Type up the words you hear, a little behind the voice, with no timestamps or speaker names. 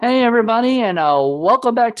Hey everybody, and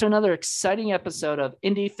welcome back to another exciting episode of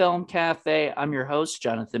Indie Film Cafe. I'm your host,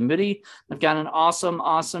 Jonathan Moody. I've got an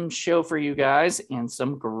awesome show for you guys, and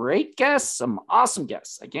some great guests, some awesome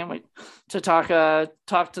guests. I can't wait to talk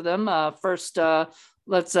to them. First,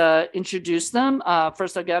 let's introduce them.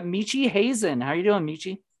 First, I've got Michi Hazen. How are you doing,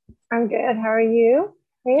 Michi? I'm good. How are you?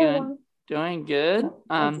 Hey, Good, everyone. doing good.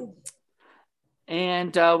 Thank you.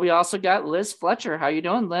 And we also got Liz Fletcher. How you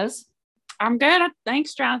doing, Liz? I'm good.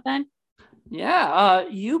 Thanks, Jonathan. Yeah,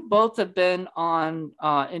 you both have been on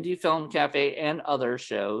Indie Film Cafe and other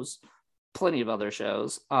shows, plenty of other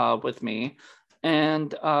shows with me.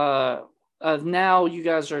 And now you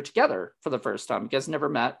guys are together for the first time. You guys never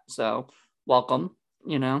met, so welcome,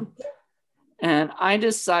 you know. And I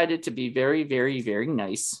decided to be very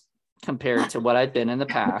nice compared to what I'd been in the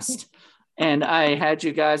past. And I had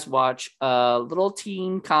you guys watch a little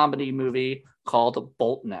teen comedy movie called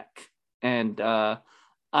Boltneck. And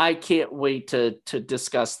I can't wait to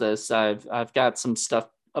discuss this. I've got some stuff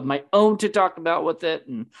of my own to talk about with it,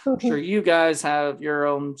 and I'm sure you guys have your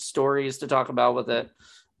own stories to talk about with it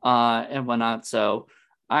and whatnot. So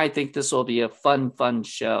I think this will be a fun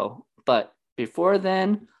show. But before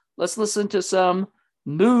then, let's listen to some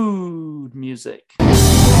mood music.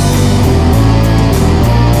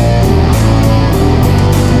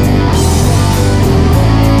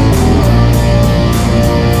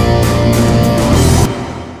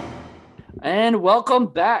 And welcome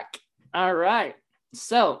back. All right.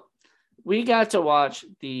 So we got to watch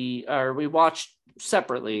we watched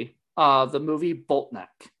separately the movie Boltneck,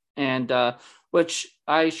 and which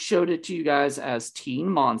I showed it to you guys as Teen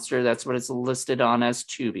Monster. That's what it's listed on as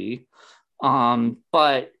Tubi.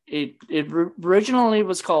 But it originally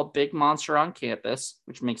was called Big Monster on Campus,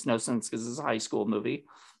 which makes no sense because it's a high school movie.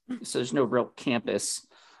 So there's no real campus.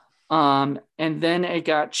 And then it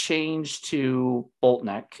got changed to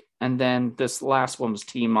Boltneck. And then this last one was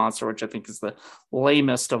Teen Monster, which I think is the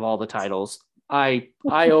lamest of all the titles. I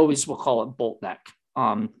always will call it Boltneck.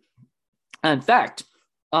 In fact,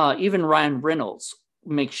 even Ryan Reynolds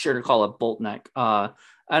makes sure to call it Boltneck. I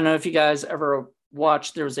don't know if you guys ever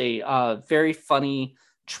watched, there was a very funny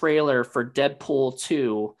trailer for Deadpool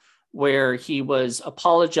 2 where he was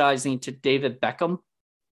apologizing to David Beckham,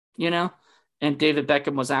 you know? And David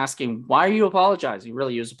Beckham was asking, why are you apologizing?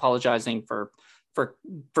 Really, he was apologizing for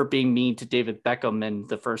being mean to David Beckham in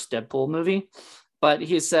the first Deadpool movie. But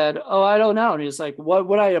he said, oh, I don't know. And he was like, what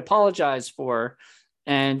would I apologize for?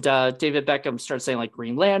 And David Beckham starts saying like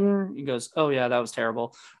Green Lantern. He goes, oh yeah, that was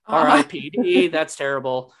terrible. R.I.P.D. That's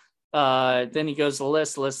terrible. Then he goes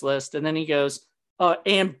list. And then he goes,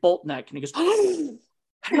 and Boltneck. And he goes,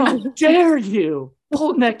 how dare you?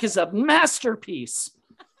 Boltneck is a masterpiece.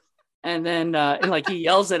 And then and like he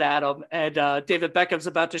yells it at him, and David Beckham's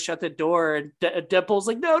about to shut the door, and Deadpool's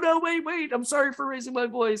like, no, wait, I'm sorry for raising my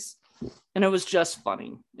voice. And it was just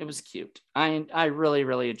funny. It was cute. I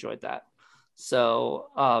really enjoyed that. So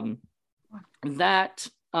that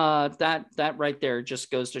right there just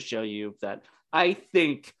goes to show you that I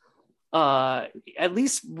think at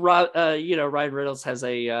least Ryan Reynolds has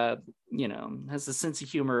a has a sense of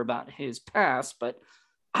humor about his past, but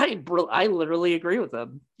I literally agree with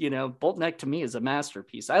them. Boltneck to me is a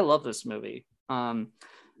masterpiece. I love this movie.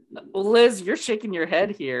 Liz, you're shaking your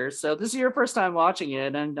head here. So this is your first time watching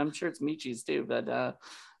it, and I'm sure it's Michi's too. But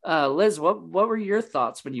Liz, what were your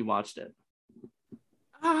thoughts when you watched it?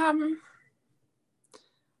 I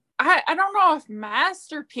don't know if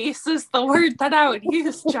masterpiece is the word that I would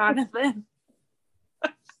use, Jonathan.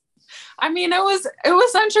 I mean, it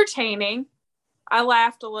was entertaining. I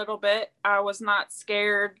laughed a little bit. I was not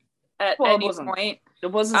scared at any point.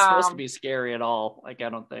 It wasn't supposed to be scary at all. Like, I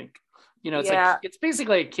don't think. It's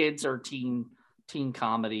basically a kids or teen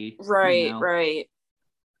comedy. Right.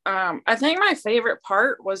 I think my favorite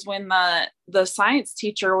part was when the science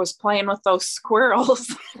teacher was playing with those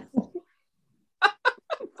squirrels.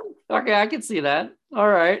 Okay, I can see that. All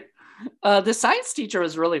right. The science teacher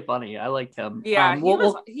was really funny. I liked him. Yeah,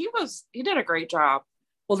 he did a great job.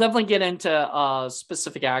 We'll definitely get into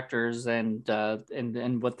specific actors and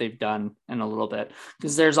what they've done in a little bit,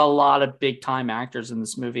 because there's a lot of big time actors in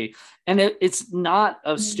this movie, and it's not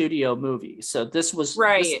a studio movie. So this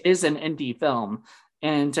is an indie film,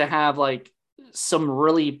 and to have like some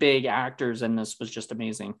really big actors in this was just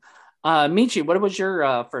amazing. Michi, what was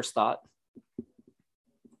your first thought?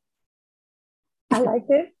 I liked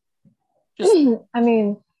it. I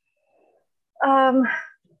mean,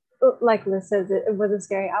 like Liz says, it wasn't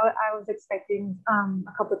scary. I was expecting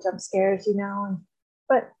a couple of jump scares,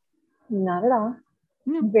 but not at all.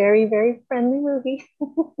 Very, very friendly movie.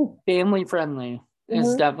 Family friendly.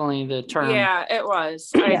 is definitely the term. Yeah, it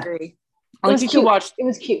was. I agree. Like you could watch. It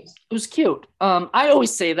was cute. It was cute. I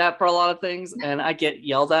always say that for a lot of things, and I get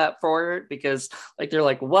yelled at for it because like they're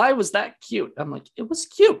like, "Why was that cute?" I'm like, "It was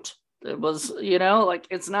cute. It was, like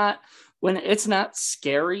it's not when it's not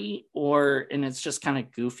scary and it's just kind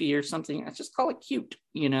of goofy or something. I just call it cute,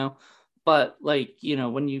 But like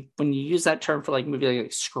when you use that term for like movie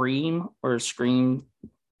like Scream or Scream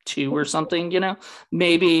 2 or something,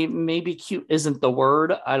 maybe cute isn't the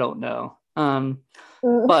word. I don't know.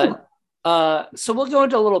 But so we'll go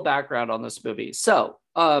into a little background on this movie. So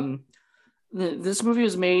this movie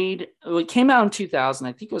was made, it came out in 2000.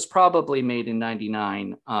 I think it was probably made in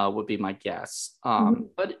 99 would be my guess,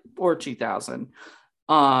 or 2000.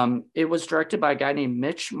 It was directed by a guy named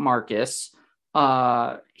Mitch Marcus.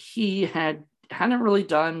 He hadn't really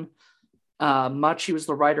done much. He was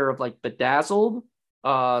the writer of like Bedazzled,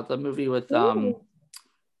 the movie with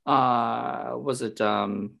was it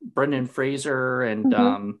Brendan Fraser and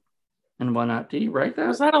whatnot. Did he write that?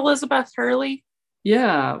 Was that Elizabeth Hurley?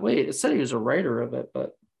 Yeah, wait, it said he was a writer of it,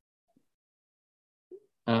 but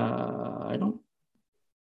I don't.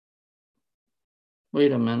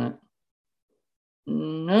 Wait a minute.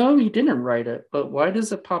 No, he didn't write it, but why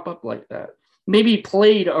does it pop up like that? Maybe he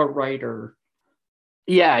played a writer.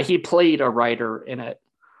 Yeah, he played a writer in it.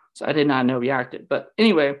 So I did not know he acted. But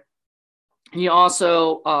anyway, he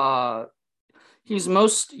also he's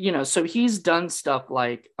so he's done stuff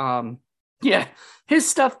like his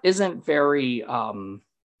stuff isn't very what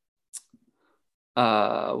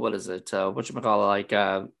is it? Whatchamacallit, like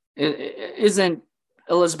it isn't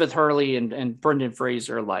Elizabeth Hurley and Brendan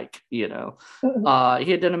Fraser like, he had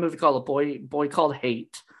done a movie called A Boy Called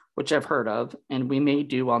Hate, which I've heard of, and we may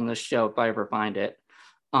do on this show if I ever find it.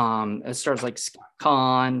 It stars like Scott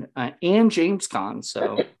Conn and James Caan,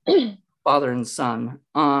 so father and son.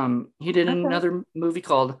 He did another movie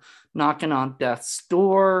called Knocking on Death's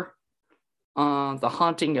Door, The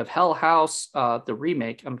Haunting of Hell House, the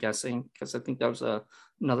remake, I'm guessing, because I think that was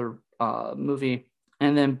another movie.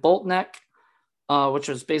 And then Boltneck, which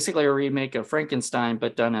was basically a remake of Frankenstein,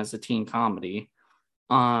 but done as a teen comedy.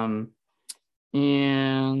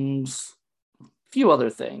 And a few other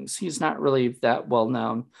things. He's not really that well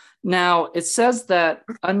known. Now, it says that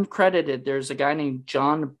uncredited, there's a guy named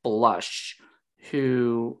John Blush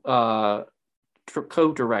who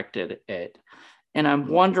co-directed it. And I'm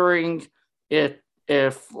wondering if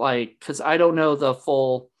like, because I don't know the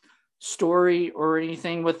full story or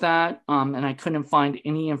anything with that, and I couldn't find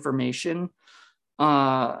any information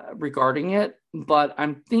regarding it. But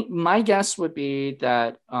my guess would be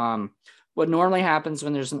that what normally happens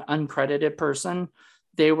when there's an uncredited person,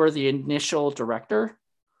 they were the initial director,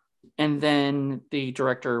 and then the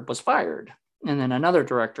director was fired, and then another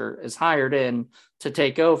director is hired in to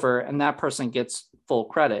take over, and that person gets full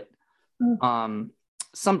credit.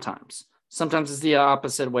 Sometimes it's the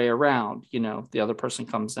opposite way around. The other person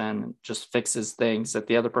comes in and just fixes things that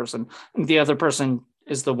the other person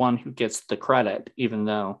is the one who gets the credit, even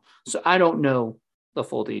though. So I don't know the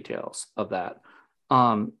full details of that.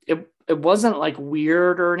 It wasn't like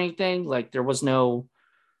weird or anything. Like there was no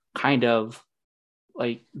kind of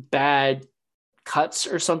like bad cuts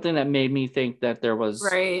or something that made me think that there was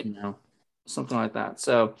something like that.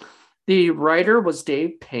 So the writer was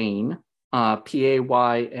Dave Payne,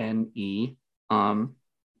 Payne.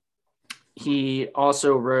 He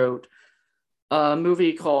also wrote a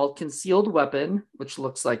movie called Concealed Weapon, which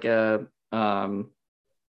looks like a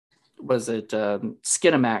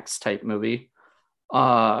Skinamax type movie.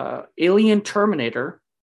 Alien Terminator,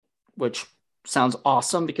 which sounds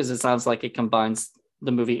awesome because it sounds like it combines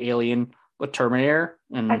the movie Alien with Terminator.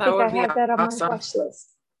 And I think I have that on my watch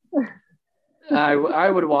list. I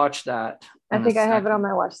would watch that. I think I have it on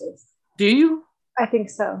my watch list. Do you? I think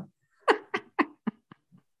so.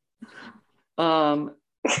 I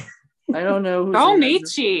don't know. Oh,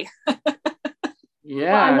 Nietzsche.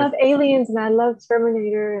 Yeah. Well, I love Aliens and I love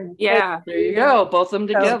Terminator. And yeah. There you go. Both of them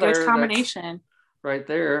together. Good combination. Right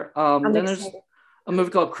there. I'm then excited. There's a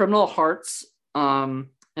movie called Criminal Hearts, and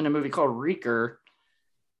a movie called Reeker,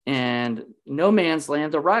 and No Man's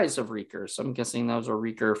Land: The Rise of Reeker. So I'm guessing that was a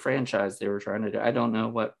Reeker franchise they were trying to do. I don't know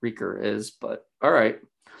what Reeker is, but all right.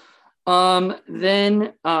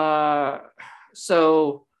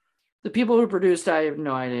 So the people who produced, I have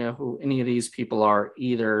no idea who any of these people are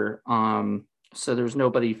either. So there's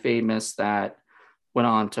nobody famous that went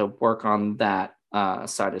on to work on that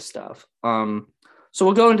side of stuff. So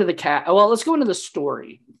we'll go into the cast. Well, let's go into the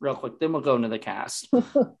story real quick. Then we'll go into the cast.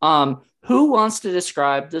 Who wants to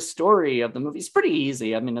describe the story of the movie? It's pretty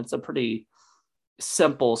easy. I mean, it's a pretty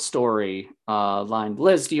simple story line.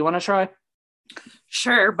 Liz, do you want to try?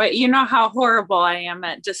 Sure, but you know how horrible I am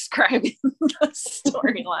at describing the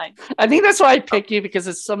storyline. I think that's why I picked you, because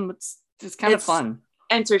it's kind of fun.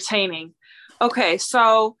 Entertaining. Okay,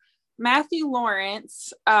 so Matthew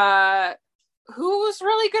Lawrence, who was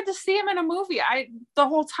really good to see him in a movie. The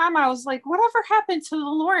whole time I was like, whatever happened to the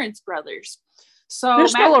Lawrence brothers? So They're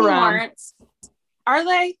still Matthew around. Lawrence, are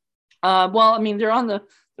they? Well, I mean, they're on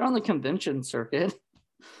the convention circuit,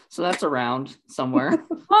 so that's around somewhere.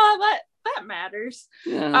 Well, that matters.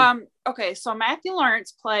 Yeah. Okay, so Matthew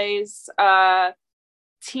Lawrence plays a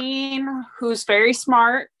teen who's very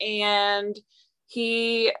smart, and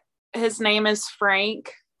his name is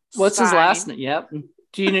Frank. What's his Stein. last name? Yep.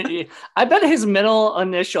 Do you? I bet his middle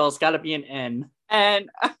initial's got to be an N. And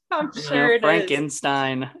I'm sure it is.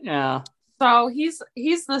 Frankenstein. Yeah. So he's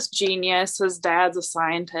this genius. His dad's a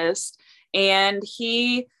scientist, and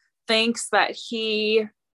he thinks that he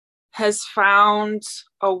has found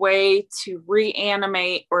a way to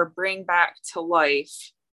reanimate or bring back to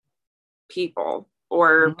life people,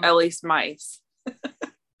 or at least mice.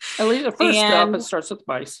 At least the first step, it starts with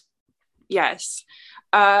mice. Yes.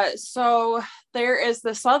 So there is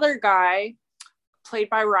this other guy played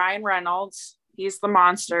by Ryan Reynolds. He's the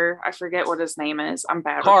monster. I forget what his name is. I'm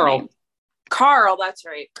bad with names. Carl, that's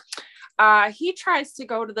right. He tries to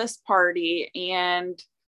go to this party, and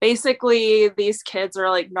basically these kids are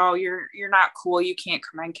like, no, you're not cool. You can't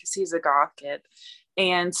come in, because he's a goth kid.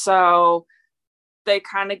 And so they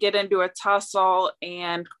kind of get into a tussle,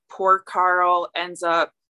 and poor Carl ends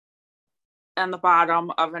up in the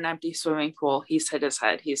bottom of an empty swimming pool. He's hit his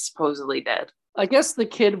head. He's supposedly dead. I guess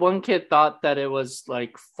one kid thought that it was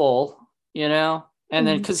like full, and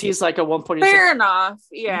then because he's like at one point, fair enough.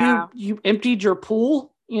 Yeah. You emptied your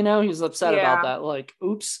pool, he's upset about that. Like,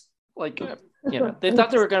 oops, like, they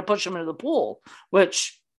thought they were going to push him into the pool,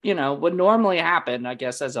 which, would normally happen, I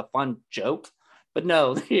guess, as a fun joke, but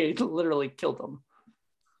no, they literally killed him.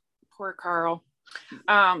 Poor Carl.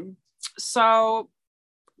 So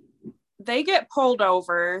they get pulled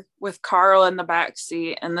over with Carl in the back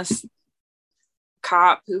seat, and this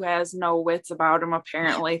cop, who has no wits about him,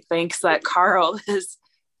 apparently thinks that Carl is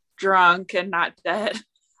drunk and not dead.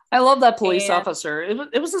 I love that police officer.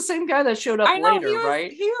 It was the same guy that showed up later,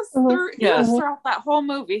 right? He was throughout that whole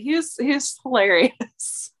movie. He was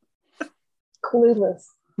hilarious. Clueless.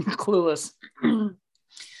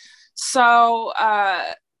 So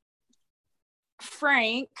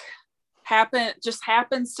Frank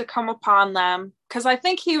happens to come upon them, because I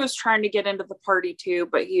think he was trying to get into the party too,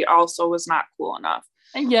 but he also was not cool enough.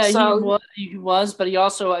 And yeah, so, he was, but he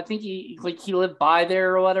also, I think he lived by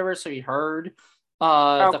there or whatever, so he heard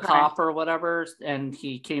the cop or whatever, and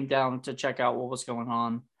he came down to check out what was going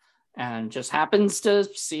on, and just happens to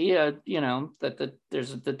see that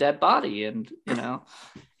there's the dead body, and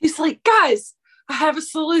he's like, guys, I have a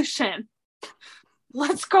solution.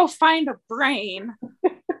 Let's go find a brain.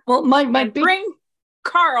 Well, bring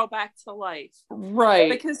Carl back to life, right?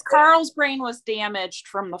 Because Carl's brain was damaged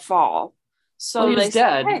from the fall, so he's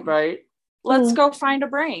dead, hey, right? Let's go find a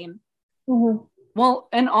brain. Mm-hmm. Well,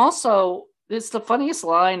 and also, it's the funniest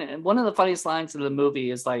line, and one of the funniest lines in the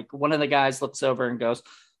movie is like, one of the guys looks over and goes,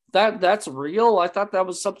 "That's real? I thought that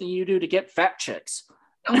was something you do to get fat chicks."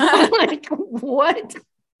 I'm like, what?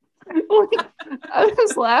 I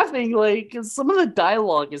was laughing, like, some of the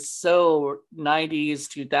dialogue is so 90s,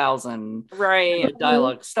 2000, right? The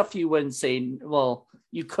dialogue stuff you wouldn't say, well,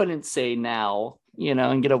 you couldn't say now,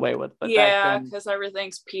 and get away with. But yeah, because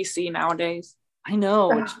everything's PC nowadays. I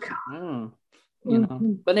know.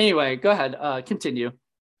 But anyway, go ahead, continue.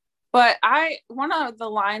 But one of the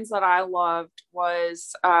lines that I loved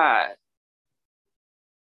was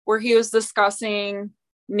where he was discussing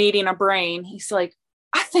needing a brain. He's like,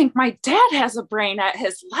 I think my dad has a brain at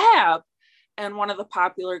his lab. And one of the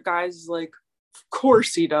popular guys is like, of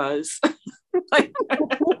course he does. Like,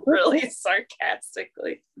 really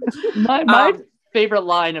sarcastically. My favorite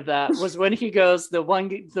line of that was when he goes, the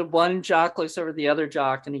one jock looks over the other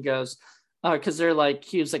jock, and he goes, because they're like,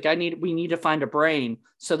 he was like, we need to find a brain.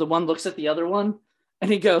 So the one looks at the other one,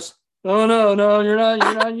 and he goes, oh no, you're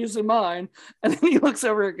not using mine. And then he looks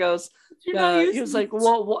over and goes, he was like,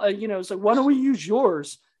 well, it's like, why don't we use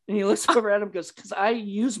yours? And he looks over at him and goes, because I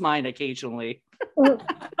use mine occasionally. I'm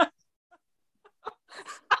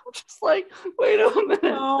just like, wait a minute.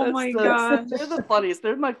 Oh my god. They're the funniest.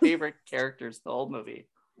 They're my favorite characters, the whole movie.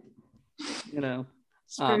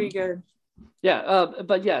 It's pretty good. Yeah,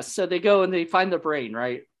 but yes, so they go and they find the brain,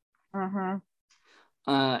 right? Uh-huh.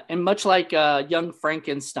 And much like Young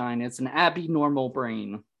Frankenstein, it's an abnormal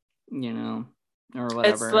brain, or whatever.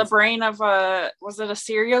 It's the brain of was it a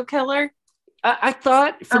serial killer? I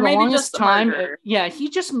thought for Or the maybe longest just the time, murderer. yeah, he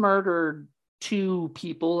just murdered two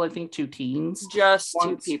people, I think two teens. Just two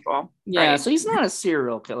once. people. Yeah, Right. so he's not a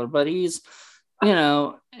serial killer, but he's,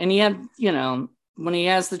 and he had, when he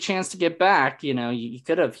has the chance to get back, he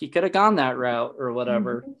could have gone that route or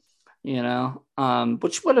whatever,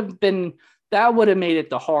 which would have made it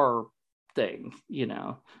the horror thing.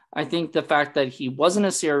 I think the fact that he wasn't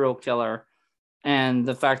a serial killer and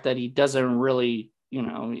the fact that he doesn't really,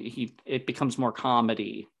 it becomes more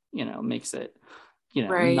comedy, makes it,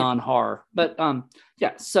 Right. non-horror. But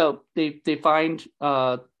yeah, so they find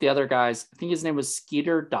the other guys. I think his name was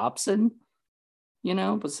Skeeter Dobson,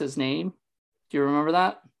 was his name. Do you remember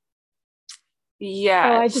that?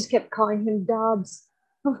 Yeah. Oh, I just kept calling him Dobbs.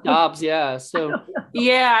 Dobbs, yeah. So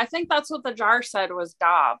yeah, I think that's what the jar said was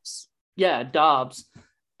Dobbs. yeah, Dobbs.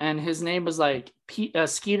 And his name was like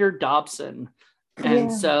Skeeter Dobson.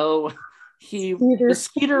 And so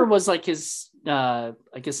Skeeter was like his I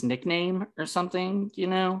guess nickname or something,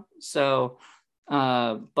 so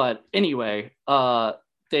but anyway, so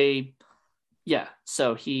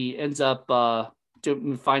he ends up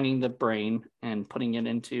finding the brain and putting it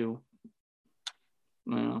into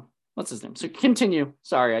what's his name. So continue.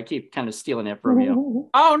 Sorry, I keep kind of stealing it from you.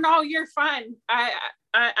 Oh no, you're fine. I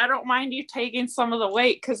don't mind you taking some of the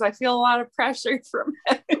weight because I feel a lot of pressure from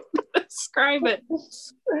it to describe it.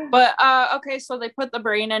 But okay, so they put the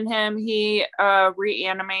brain in him. He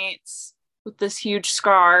reanimates with this huge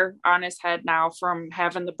scar on his head now from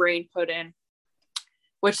having the brain put in,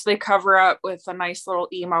 which they cover up with a nice little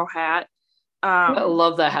emo hat. I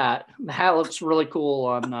love the hat. The hat looks really cool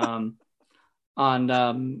on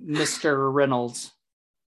Mr. Reynolds.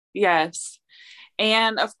 Yes.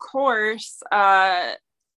 And of course,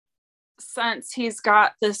 since he's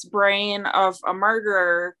got this brain of a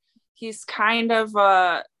murderer, he's kind of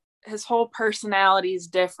his whole personality is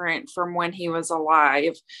different from when he was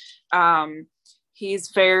alive.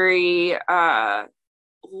 He's very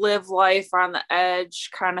live life on the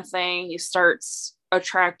edge kind of thing. He starts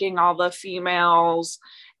attracting all the females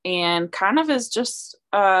and kind of is just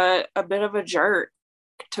a bit of a jerk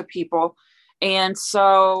to people. And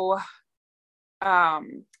so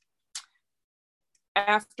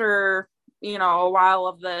after a while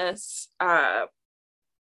of this,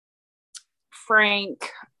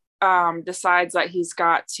 Frank decides that he's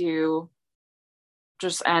got to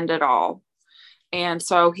just end it all, and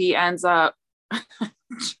so he ends up chopping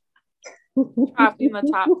the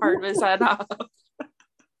top part of his head off.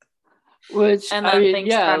 Which and then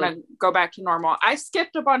things kind of go back to normal. I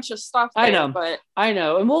skipped a bunch of stuff there, I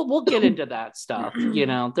know, and we'll get into that stuff.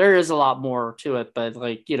 There is a lot more to it, but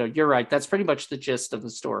you're right. That's pretty much the gist of the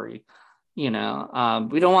story. We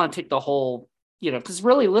don't want to take the whole, because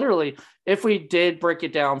really, literally, if we did break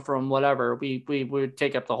it down from whatever, we would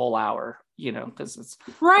take up the whole hour. Because it's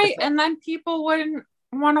right, and then people wouldn't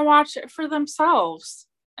want to watch it for themselves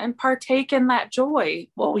and partake in that joy.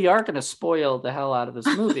 Well, we are going to spoil the hell out of this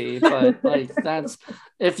movie, but that's,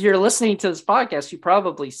 if you're listening to this podcast, you've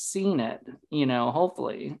probably seen it,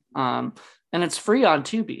 hopefully. And it's free on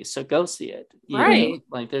Tubi, so go see it. Right.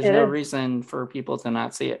 There's no reason for people to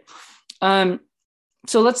not see it.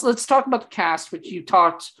 So let's talk about the cast, which you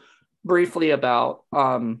talked briefly about.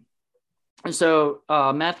 So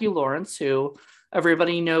Matthew Lawrence, who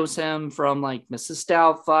everybody knows him from Mrs.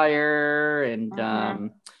 Doubtfire,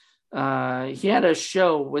 and he had a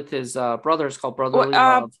show with his brothers called Brotherly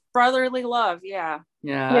Love. Brotherly Love, yeah.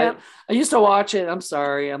 Yeah. I used to watch it. I'm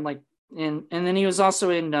sorry. I'm and then he was also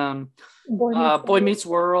in Boy Meets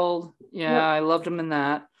World. Yeah, yep. I loved him in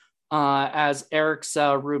that as Eric's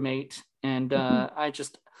roommate. And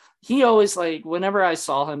he always whenever I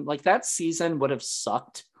saw him, that season would have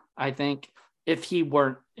sucked, I think, if he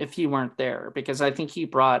weren't there, because I think he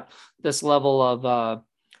brought this level of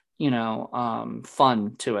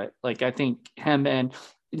fun to it. I think him and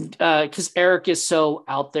because Eric is so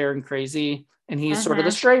out there and crazy, and he's sort of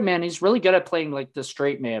the straight man. He's really good at playing the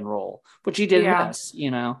straight man role, which he did in this.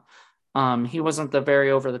 He wasn't the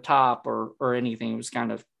very over the top or anything. It was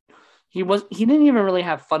kind of he didn't even really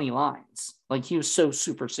have funny lines. He was so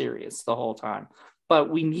super serious the whole time. But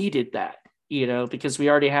we needed that, because we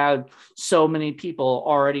already had so many people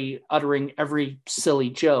already uttering every silly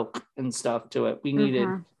joke and stuff to it. We needed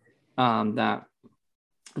that.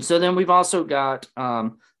 So then we've also got,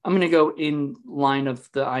 I'm going to go in line of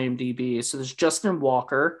the IMDb. So there's Justin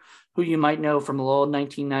Walker, who you might know from a little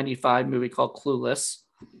 1995 movie called Clueless.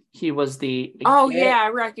 He was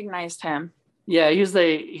I recognized him. Yeah, he was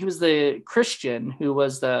the Christian who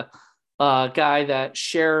was the guy that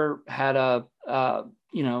Cher had a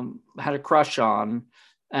crush on,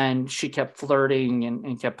 and she kept flirting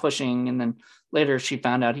and kept pushing, and then later she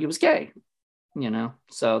found out he was gay,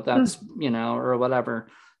 so that's, or whatever.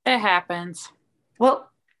 It happens. Well,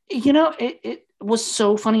 it was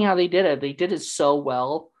so funny how they did it. They did it so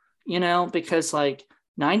well, because like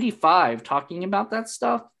 95 talking about that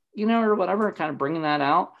stuff, or whatever, kind of bringing that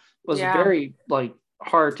out was very like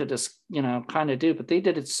hard to just, kind of do, but they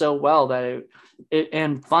did it so well that it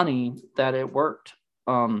and funny that it worked.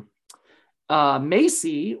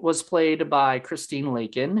 Macy was played by Christine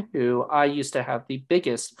Lakin, who I used to have the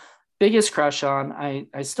biggest crush on.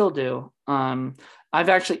 I still do. I've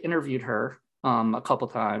actually interviewed her a couple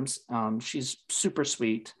times. She's super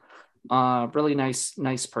sweet, really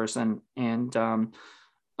nice person, and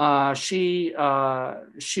she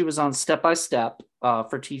was on Step by Step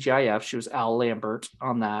for TGIF. She was Al Lambert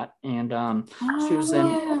on that, and she was in.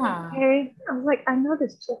 Okay. I was like, I know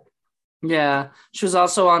this chick. Yeah, she was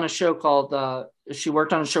also on a show called. She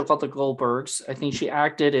worked on a show called The Goldbergs. I think she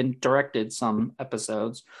acted and directed some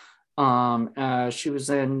episodes. She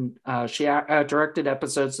was in. She directed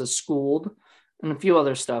episodes of Schooled and a few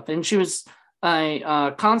other stuff, and she was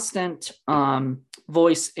a constant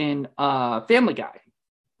voice in Family Guy.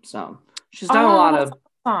 So she's done a lot of.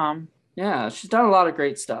 She's done a lot of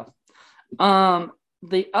great stuff.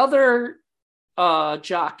 The other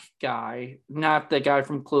jock guy, not the guy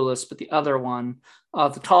from Clueless, but the other one,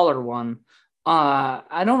 the taller one.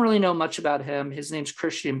 I don't really know much about him. His name's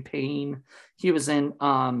Christian Payne. He was in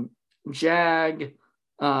Jag,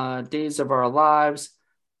 Days of Our Lives.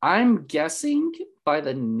 I'm guessing by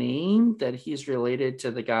the name that he's related to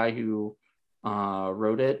the guy who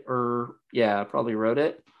wrote it, or probably wrote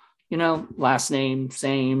it. Last name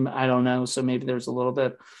same. I don't know. So maybe there's a little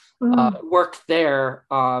bit work there,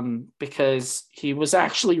 because he was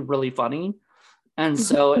actually really funny, and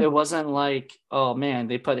so it wasn't like, oh man,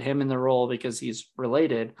 they put him in the role because he's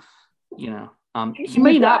related. He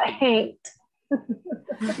may not be.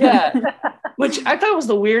 Which I thought was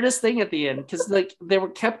the weirdest thing at the end, because like they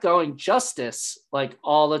kept going Justice like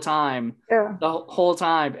all the time, the whole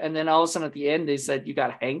time, and then all of a sudden at the end they said you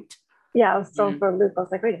got hanked. I was so for a loop. I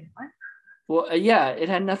was like, wait, what? Well, it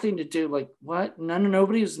had nothing to do, like, what?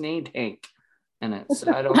 Nobody was named Hank in it,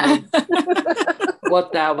 so I don't know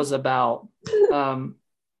what that was about.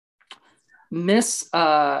 Miss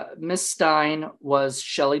Stein was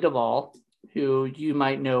Shelley Duvall, who you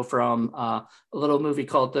might know from a little movie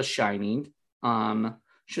called The Shining.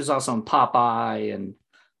 She was also in Popeye, and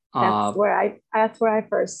that's where I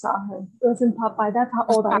first saw her. It was in Popeye. That's how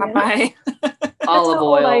old I am. Olive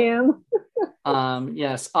Oil. I am.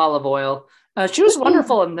 Yes, Olive Oil. She was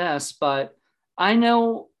wonderful in this, but I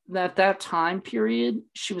know that time period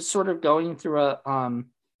she was sort of going through a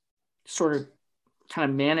sort of kind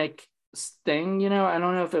of manic thing. I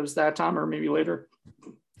don't know if it was that time or maybe later.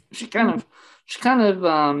 She kind of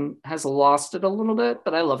has lost it a little bit,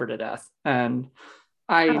 but I love her to death, and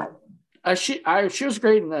she was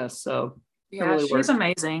great in this. So really she's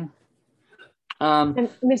amazing. And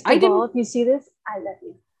Mr. Ball, if you see this, I love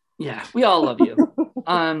you. Yeah, we all love you.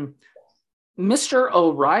 Mr.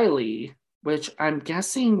 O'Reilly, which I'm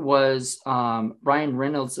guessing was Ryan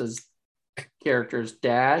Reynolds' character's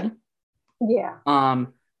dad. Yeah.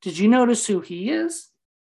 Did you notice who he is?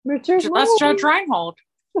 Richard. That's Judge Reinhold.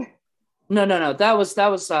 No. That was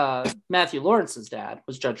Matthew Lawrence's dad,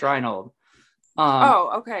 was Judge Reinhold.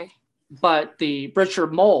 Okay. But the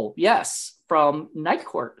Richard Mole, yes, from Night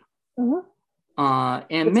Court. Mm-hmm.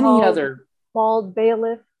 And many other bald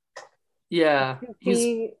bailiff. Yeah,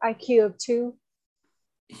 he's IQ of 2.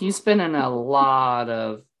 He's been in a lot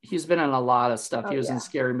of stuff. He was in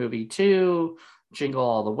Scary Movie 2, Jingle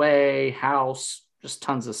All the Way, House, just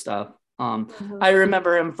tons of stuff. I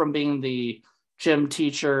remember him from being the gym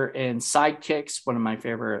teacher in Sidekicks, one of my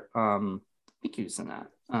favorite. I think he was in that.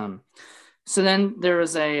 So then there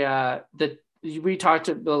was we talked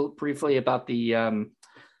briefly about the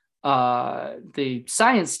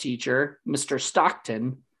science teacher, Mr.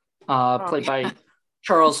 Stockton, played by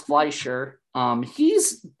Charles Fleischer.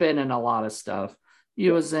 He's been in a lot of stuff.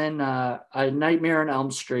 He was in A Nightmare on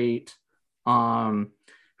Elm Street,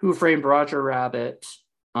 Who Framed Roger Rabbit.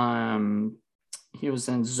 He was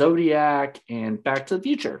in Zodiac and Back to the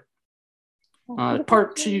Future.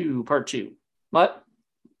 Part two. What?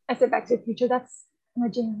 I said Back to the Future. That's my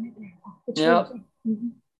jam right there. Yeah. Mm-hmm.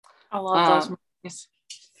 I love those movies.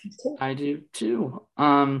 I do too.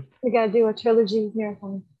 We gotta do a trilogy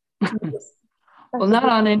marathon. Well, not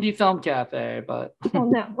on Indie Film Cafe, but oh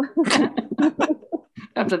no.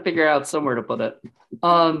 have to figure out somewhere to put it.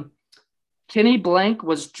 Kenny Blank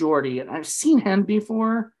was Geordie, and I've seen him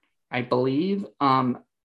before, I believe. I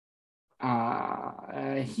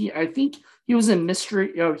I think he was in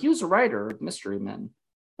Mystery. Oh, he was a writer of Mystery Men.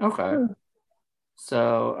 Okay.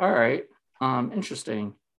 So, all right.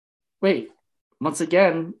 Interesting. Wait, once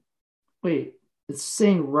again, it's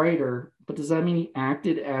saying writer, but does that mean he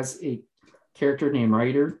acted as a character named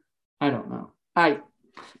Writer? I don't know.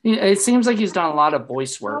 It seems like he's done a lot of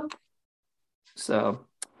voice work. So,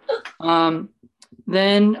 then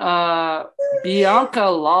Bianca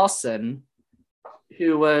Lawson,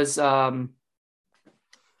 who was the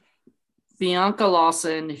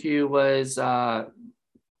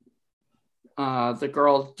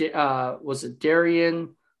girl, was it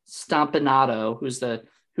Darian Stompanato,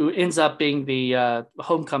 who ends up being the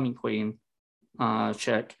homecoming queen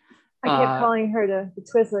chick. I kept calling her the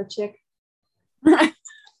Twizzler chick.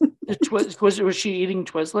 Was she eating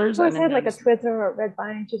Twizzlers? She had like a Twizzler or a Red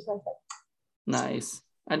Vine. Just like that. Nice.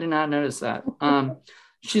 I did not notice that.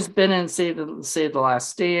 She's been in Save the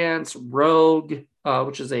Last Dance, Rogue,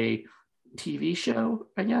 which is a TV show,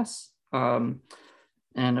 I guess, and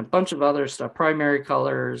a bunch of other stuff. Primary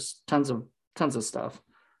Colors, tons of stuff.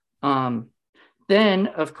 Then,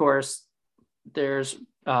 of course, there's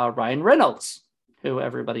Ryan Reynolds, who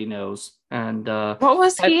everybody knows. And what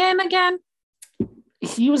was he in again?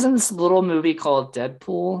 He was in this little movie called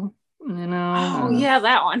Deadpool. Oh yeah,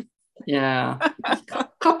 that one. Yeah,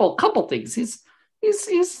 couple things. He's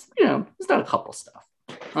done a couple stuff.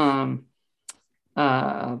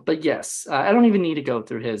 But yes, I don't even need to go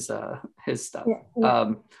through his stuff.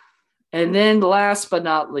 Yeah. And then last but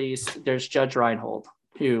not least, there's Judge Reinhold,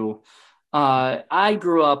 who I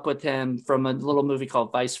grew up with him from a little movie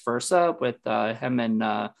called Vice Versa with him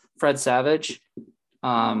and Fred Savage,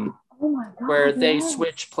 where they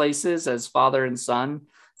switch places as father and son.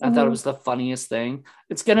 I thought it was the funniest thing.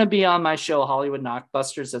 It's going to be on my show, Hollywood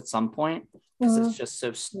Knockbusters, at some point, because it's just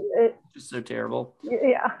so terrible.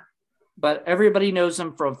 Yeah. But everybody knows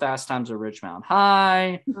him from Fast Times at Ridgemont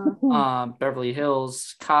High, Beverly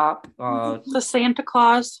Hills Cop. The Santa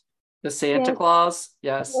Claus. The Santa Claus,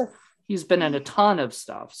 yes. He's been in a ton of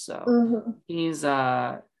stuff. So he's,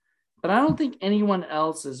 but I don't think anyone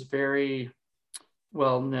else is very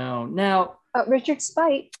well known. Now, Richard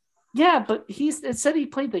Spite. Yeah, but it said he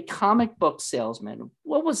played the comic book salesman.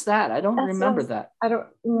 What was that? I don't remember that. It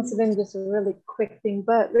must have been just a really quick thing.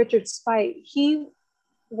 But Richard Spite, he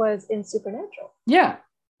was in Supernatural. Yeah,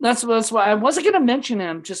 that's why I wasn't going to mention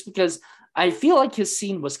him, just because I feel like his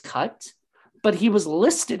scene was cut, but he was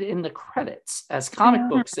listed in the credits as comic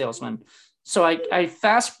book salesman. So I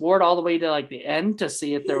fast forward all the way to like the end to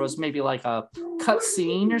see if there was maybe like a cut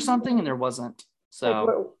scene or something, and there wasn't.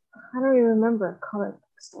 So I don't even remember a comic book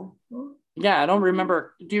stuff. Yeah, I don't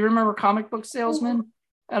remember. Do you remember Comic Book Salesman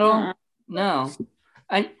at all? No.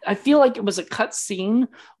 I feel like it was a cut scene,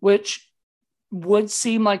 which would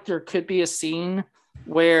seem like there could be a scene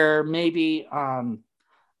where maybe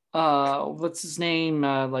what's his name?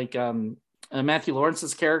 Matthew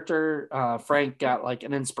Lawrence's character, Frank, got like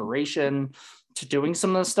an inspiration to doing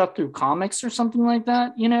some of the stuff through comics or something like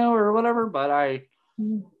that, or whatever. But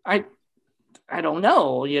I don't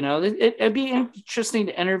know, it'd be interesting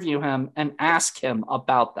to interview him and ask him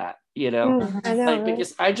about that, I know, right?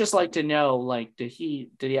 Because I just like to know, like, did he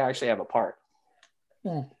actually have a part?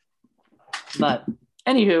 Yeah. But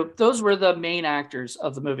anywho, those were the main actors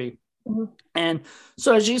of the movie. And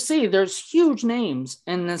so as you see, there's huge names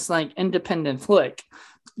in this like independent flick.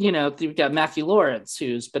 You've got Matthew Lawrence,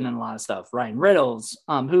 who's been in a lot of stuff, Ryan Reynolds,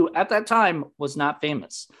 who at that time was not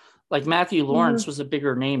famous. Like Matthew Lawrence was a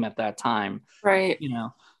bigger name at that time. Right.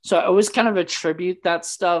 So I always kind of attribute that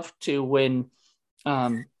stuff to when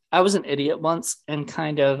I was an idiot once and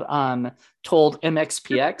kind of told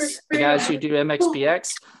MXPX, the guys who do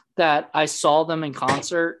MXPX, that I saw them in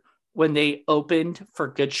concert when they opened for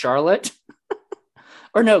Good Charlotte.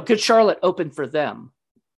 Or no, Good Charlotte opened for them.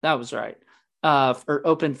 That was right. Or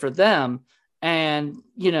opened for them. And,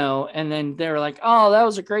 and then they were like, oh, that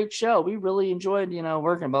was a great show. We really enjoyed,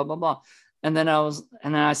 working, blah, blah, blah. And then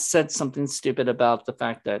I said something stupid about the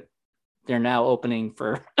fact that they're now opening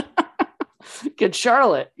for Good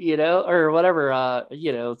Charlotte, or whatever,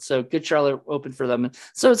 so Good Charlotte opened for them.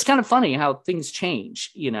 So it's kind of funny how things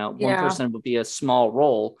change, one person will be a small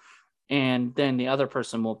role and then the other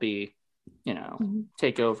person will be,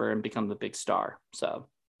 take over and become the big star. So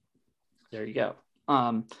there you go.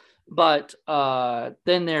 But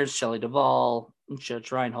then there's Shelley Duvall and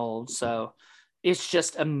Judge Reinhold. So it's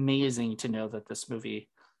just amazing to know that this movie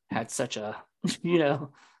had such a,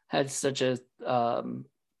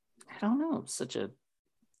 such a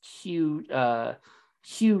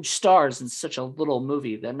huge stars in such a little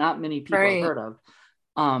movie that not many people have heard of.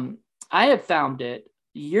 I have found it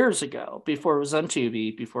years ago, before it was on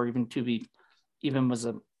Tubi, before even Tubi even was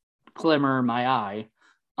a glimmer in my eye.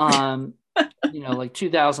 Like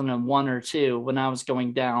 2001 or 2, when I was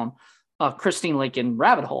going down Christine Lincoln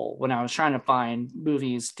rabbit hole, when I was trying to find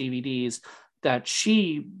movies, DVDs that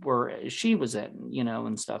she was in,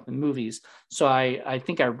 and stuff, and movies. So I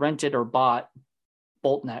think I rented or bought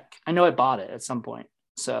Boltneck. I know I bought it at some point.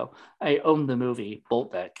 So I owned the movie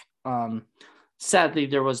Boltneck. Sadly,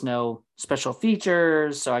 there was no special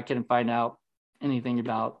features, so I couldn't find out anything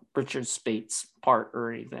about Richard Spate's part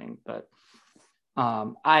or anything, but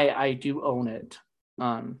I do own it.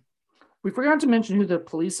 We forgot to mention who the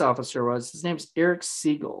police officer was. His name's Eric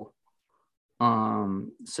Siegel.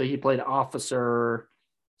 So he played Officer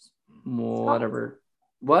whatever.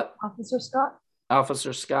 What? Officer Scott.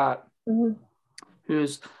 Officer Scott. Mm-hmm.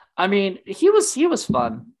 He was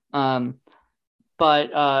fun.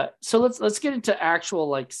 But so let's get into actual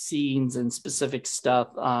like scenes and specific stuff.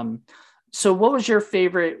 So what were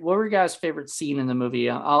your guys' favorite scene in the movie?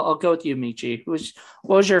 I'll go with you, Michi.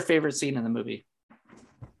 What was your favorite scene in the movie?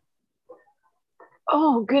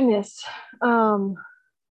 Oh goodness. I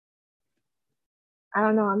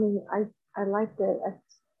don't know. I mean, I liked it.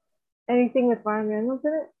 Anything with Ryan Reynolds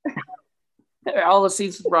in it? All the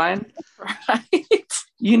scenes with Ryan. Right.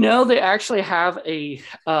 They actually have a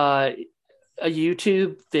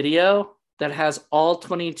YouTube video that has all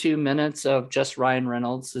 22 minutes of just Ryan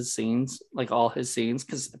Reynolds' scenes, like all his scenes,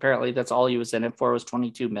 because apparently that's all he was in it for, was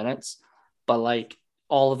 22 minutes, but like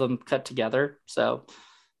all of them cut together. So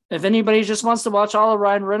if anybody just wants to watch all of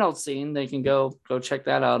Ryan Reynolds' scene, they can go check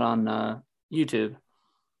that out on YouTube.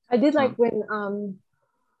 I did like when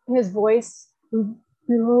his voice, and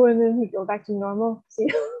then he go back to normal. See?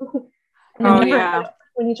 Oh yeah.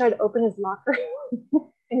 When he tried to open his locker, and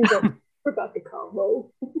he's like, "We're about to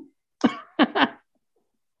combo."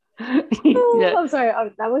 Yeah. I'm sorry.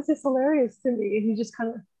 That was just hilarious to me. And he just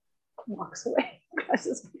kind of walks away.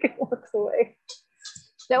 Just walks away.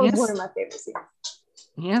 That was one of my favorite scenes.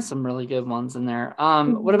 He has some really good ones in there.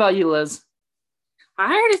 What about you, Liz?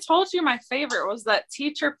 I already told you my favorite was that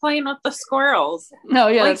teacher playing with the squirrels. No,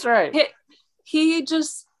 yeah, that's right. He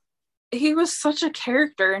was such a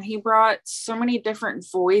character, and he brought so many different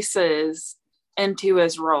voices into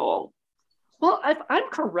his role. Well, I'm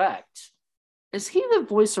correct. Is he the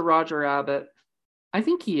voice of Roger Rabbit? I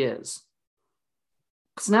think he is.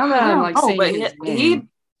 Because now that I'm like saying his name,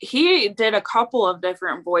 he did a couple of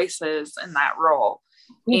different voices in that role,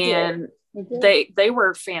 and they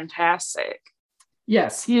were fantastic.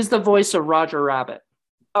 Yes, he is the voice of Roger Rabbit.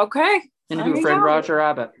 Okay. And Who Framed Roger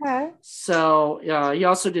Rabbit. Okay. So he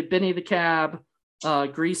also did Benny the Cab,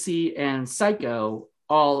 Greasy, and Psycho,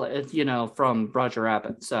 all from Roger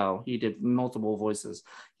Rabbit. So he did multiple voices.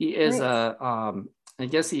 He is I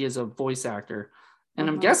guess he is a voice actor. And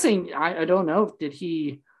I'm guessing, I don't know, did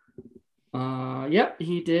he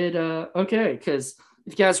he did okay, because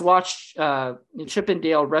if you guys watched Chip and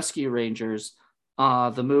Dale Rescue Rangers,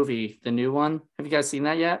 the movie, the new one, have you guys seen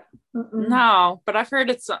that yet? No, but I've heard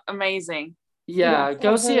it's amazing. Yeah,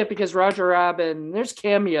 go see it, because Roger Rabbit, and there's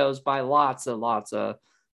cameos by lots of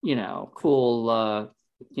cool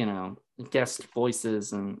guest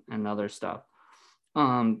voices and other stuff.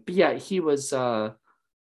 But yeah, he's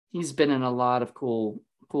been in a lot of cool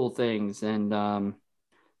things, and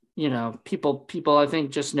people I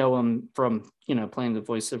think just know him from playing the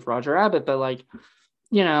voice of Roger Rabbit, but like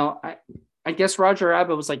I guess Roger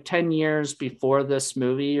Rabbit was like 10 years before this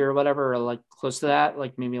movie or whatever, or like close to that,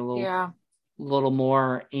 like maybe a little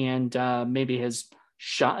more, and maybe his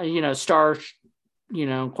shot, star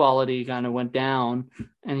quality kind of went down,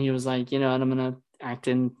 and he was like, I'm gonna act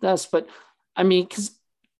in this. But I mean, because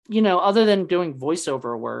other than doing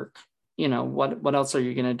voiceover work, what else are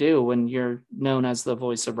you gonna do when you're known as the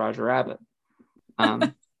voice of Roger Rabbit?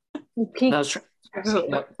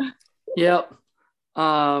 Yep.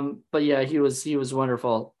 But yeah, he was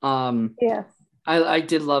wonderful. Yes. I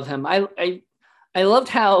did love him. I loved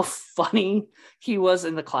how funny he was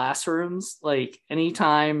in the classrooms. Like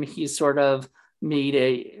anytime he sort of made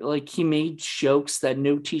he made jokes that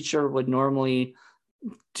no teacher would normally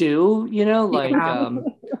do,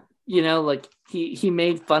 like he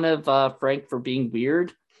made fun of Frank for being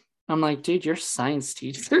weird. I'm like, dude, you're a science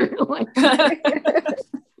teacher. Like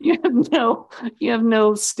you have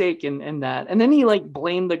no stake in that. And then he like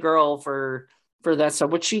blamed the girl for that stuff,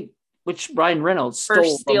 which Ryan Reynolds stole, for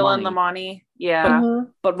stealing the money. Yeah.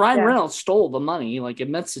 But Ryan Reynolds stole the money, like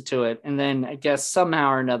admits it to it. And then I guess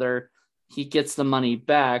somehow or another he gets the money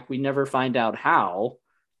back. We never find out how,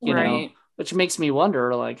 which makes me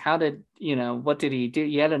wonder, like, how did, what did he do?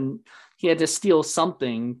 he had to steal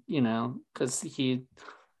something, because he,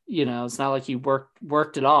 it's not like he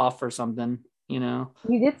worked it off or something, He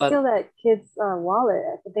did but steal that kid's wallet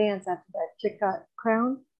at the dance after that chick got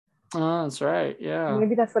crowned. oh, that's right. Yeah.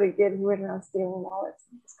 Maybe that's what he did. He went around stealing wallets.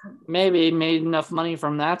 Maybe he made enough money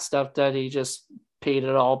from that stuff that he just paid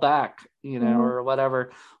it all back, or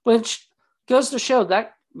whatever, which goes to show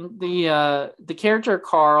that the character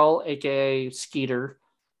Carl, aka Skeeter,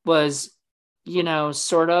 was,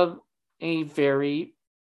 sort of a very,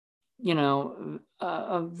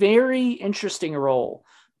 a very interesting role,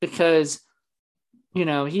 because, he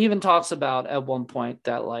even talks about at one point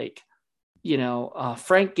that, like,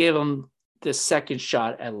 Frank gave him this second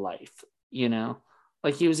shot at life,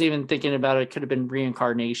 like he was even thinking about it could have been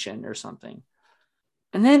reincarnation or something.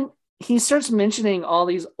 And then he starts mentioning all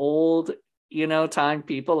these old, time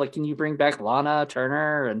people, like, can you bring back Lana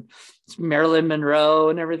Turner and Marilyn Monroe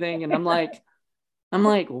and everything? And I'm like,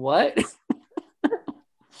 what?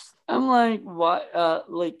 I'm like, what?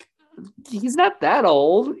 Like, he's not that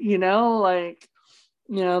old, like,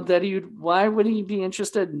 that why would he be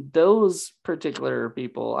interested in those particular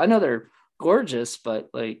people? I know they're gorgeous, but,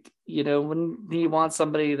 like, wouldn't he want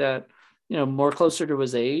somebody that, more closer to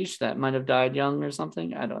his age that might have died young or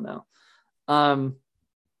something? I don't know.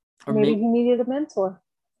 Or maybe he needed a mentor.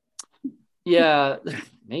 Yeah,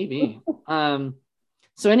 maybe. So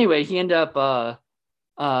anyway, he ends up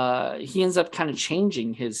kind of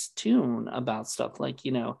changing his tune about stuff, like,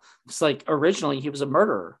 it's like originally he was a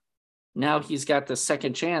murderer. Now he's got the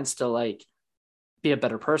second chance to, like, be a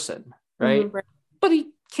better person, right? Mm-hmm. But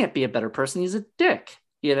he can't be a better person. He's a dick,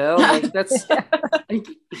 like, that's like,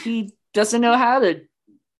 he doesn't know how to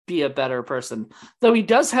be a better person, though he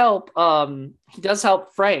does help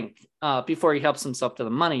Frank before he helps himself to the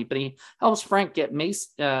money, but he helps Frank get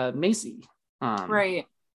Macy, right,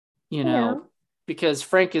 because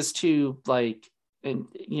Frank is too, like,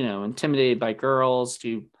 intimidated by girls,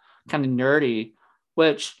 too kind of nerdy,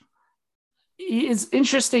 which is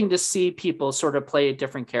interesting to see people sort of play a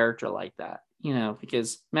different character like that,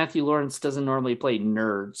 because Matthew Lawrence doesn't normally play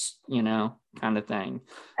nerds, kind of thing.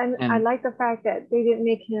 And I like the fact that they didn't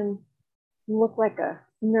make him look like a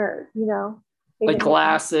nerd, like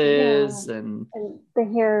glasses and the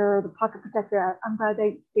hair, the pocket protector. I'm glad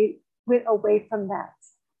they went away from that,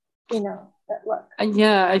 that look.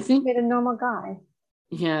 Yeah, I think made a normal guy.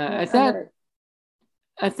 Yeah,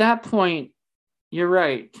 at that point, you're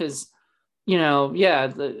right, because the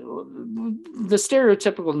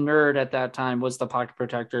stereotypical nerd at that time was the pocket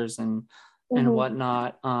protectors and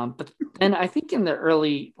whatnot. But then I think in the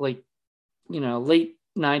early, like, late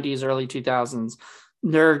 90s, early 2000s,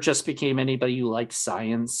 nerd just became anybody who likes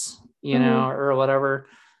science, or whatever.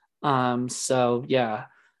 So yeah,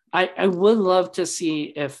 I would love to see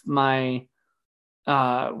if we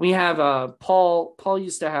have Paul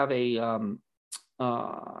used to have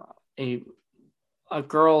a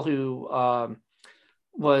girl who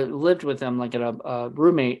lived with him, like a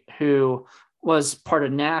roommate who was part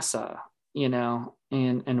of NASA,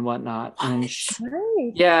 and whatnot. And she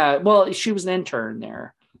was an intern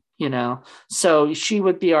there, so she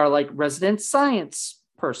would be our, like, resident science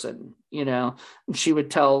person, and she would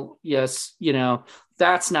tell yes,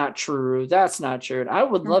 that's not true. And I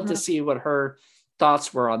would love to see what her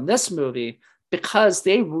thoughts were on this movie, because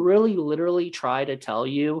they really literally try to tell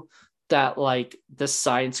you that, like, the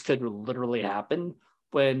science could literally happen,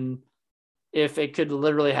 when if it could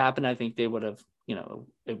literally happen, I think they would have,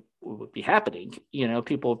 it would be happening,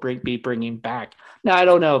 people would be bringing back. Now, I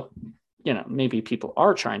don't know, maybe people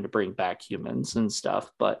are trying to bring back humans and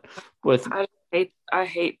stuff, but I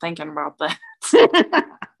hate thinking about that.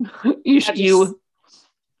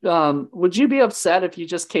 Would you be upset if you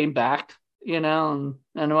just came back, and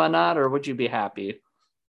whatnot, or would you be happy?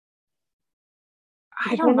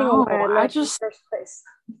 I don't know. I just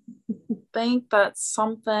think that's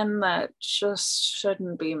something that just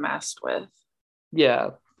shouldn't be messed with. Yeah.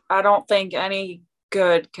 I don't think any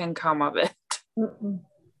good can come of it.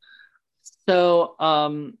 So,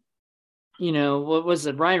 what was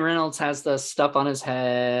it? Ryan Reynolds has the stuff on his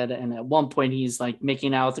head, and at one point he's, like,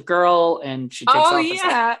 making out with a girl, and she takes off his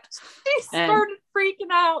hat. She started freaking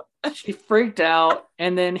out. She freaked out,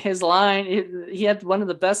 and then his line, he had one of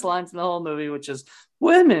the best lines in the whole movie, which is,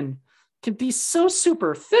 "Women can be so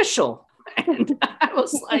superficial." And I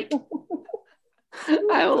was like,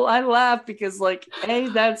 I laughed because, like,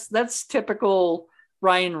 that's typical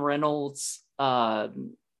Ryan Reynolds dialogue,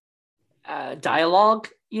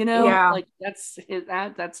 like that's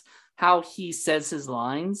how he says his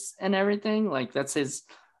lines and everything. Like, that's his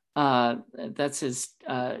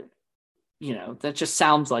that just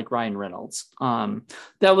sounds like Ryan Reynolds.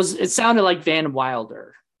 It sounded like Van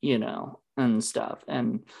Wilder, and stuff.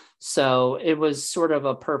 And so it was sort of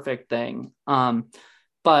a perfect thing.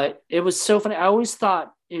 But it was so funny. I always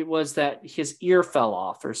thought it was that his ear fell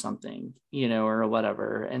off or something, or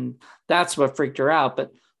whatever. And that's what freaked her out.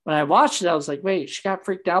 But when I watched it, I was like, wait, she got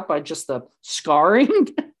freaked out by just the scarring?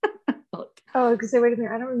 Oh, because wait a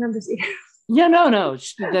minute, I don't remember this either. Yeah, no,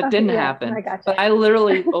 that didn't happen. I gotcha. But I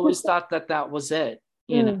literally always thought that was it,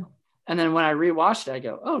 And then when I rewatched it, I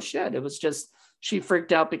go, oh shit, it was just, she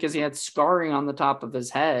freaked out because he had scarring on the top of his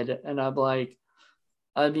head. And I'm like,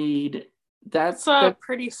 I mean, that's a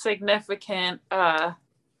pretty significant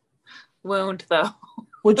wound though.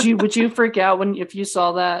 Would you freak out if you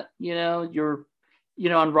saw that, you're,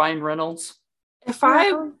 on Ryan Reynolds? If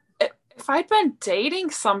I'd been dating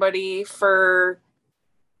somebody for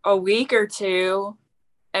a week or two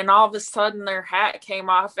and all of a sudden their hat came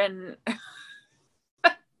off and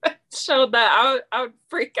showed that, I would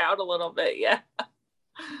freak out a little bit. Yeah.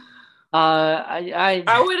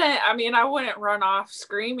 I wouldn't run off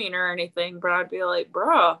screaming or anything, but I'd be like,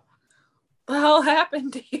 bro, what the hell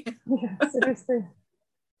happened to you? Yeah, seriously.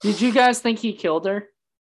 Did you guys think he killed her?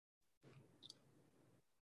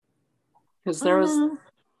 Because there was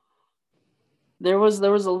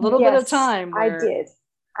a little bit of time where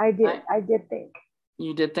I did think.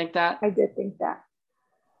 You did think that? I did think that.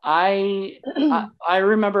 I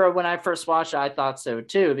remember when I first watched it, I thought so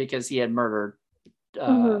too, because he had murdered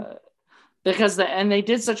and they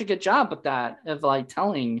did such a good job with that, of like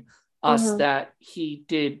telling us that he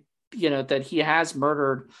did, that he has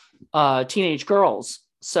murdered teenage girls.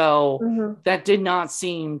 So that did not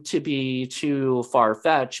seem to be too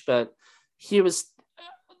far-fetched, but he was,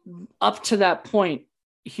 up to that point,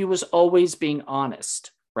 he was always being honest,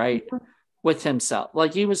 right? With himself.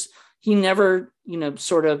 Like he never,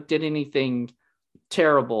 sort of did anything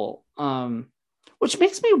terrible. Which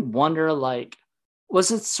makes me wonder, like,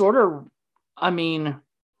 was it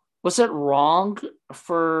wrong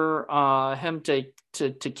for him to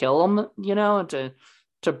kill him, and to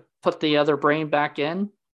put the other brain back in?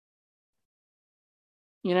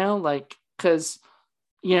 Like, because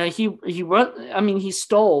he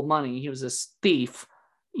stole money. He was a thief,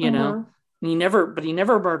 and he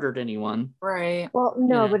never murdered anyone. Right. Well,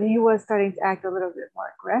 no, but he was starting to act a little bit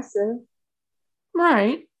more aggressive.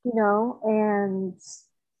 Right. And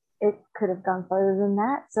it could have gone further than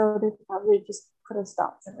that. So they probably just put a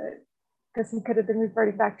stop to it, because he could have been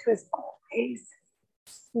reverting back to his old ways.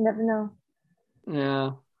 You never know.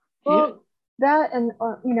 Yeah. Well, that, and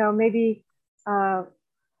maybe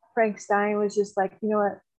Frank Stein was just like, you know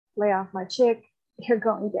what, lay off my chick, you're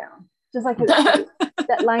going down. Just like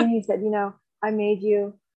that line he said, I made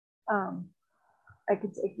you, I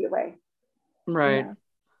could take you away. Right.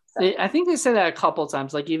 So. I think they say that a couple of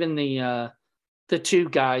times, like even the two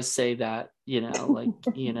guys say that, like,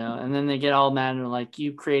 and then they get all mad and like,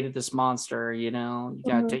 you created this monster, you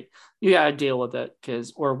gotta deal with it,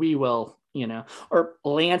 or we will, or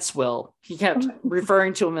Lance will. He kept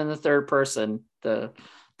referring to him in the third person, the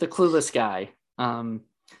clueless guy.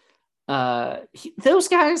 Those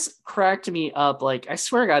guys cracked me up. Like, I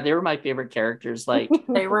swear to God, they were my favorite characters. Like,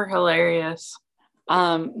 they were hilarious.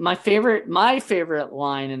 My favorite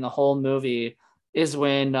line in the whole movie is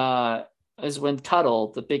when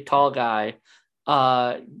Tuttle, the big tall guy,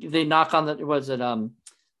 they knock on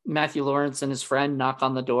Matthew Lawrence and his friend knock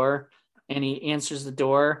on the door, and he answers the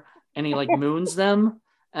door and he like moons them.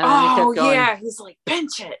 And yeah, he's like,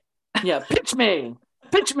 pinch it. Yeah, pinch me.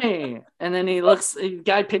 And then the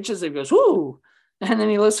guy pinches him, goes, whoo. And then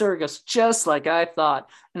he looks at her and goes, just like I thought.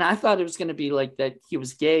 And I thought it was going to be like that he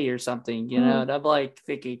was gay or something, and I'm like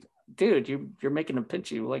thinking, dude, you're making him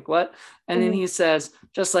pinch you. Like, what? And then he says,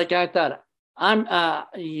 just like I thought, I'm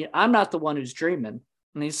not the one who's dreaming.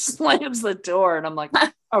 And he slams the door, and I'm like,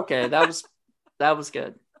 okay, that was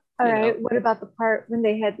good. All right. What about the part when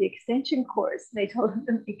they had the extension cords and they told him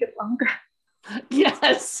to make it longer?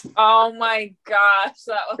 Yes. Oh my gosh,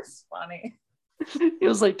 that was funny. He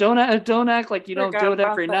was like, don't act like you don't do it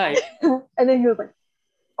every night. And then he was like,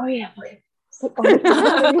 oh yeah, okay.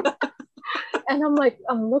 And I'm like,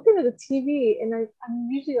 I'm looking at the TV, and I'm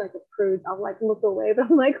usually like a prude. I'll like look away, but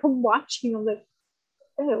I'm watching. I'm like,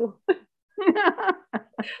 ew.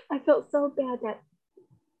 I felt so bad that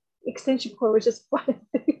extension cord was just funny.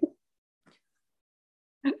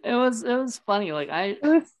 It was funny. Like it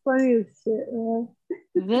was funny as shit, man.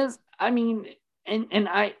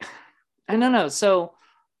 I don't know. So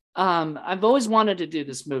I've always wanted to do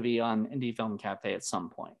this movie on Indie Film Cafe at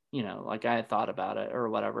some point, like I had thought about it or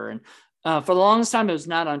whatever. And for the longest time, it was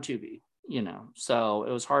not on Tubi. so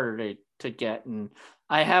it was harder to get. And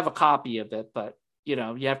I have a copy of it, but you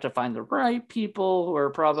have to find the right people who are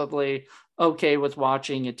probably okay with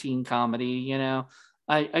watching a teen comedy.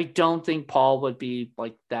 I don't think Paul would be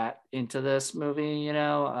like that into this movie.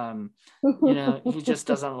 He just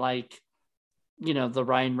doesn't like the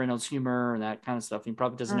Ryan Reynolds humor and that kind of stuff. He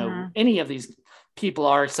probably doesn't know who any of these people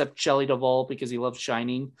are except Shelley Duvall because he loves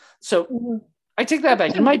Shining. So I take that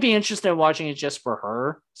back. You might be interested in watching it just for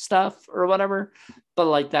her stuff or whatever, but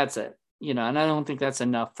like that's it. And I don't think that's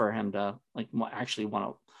enough for him to like actually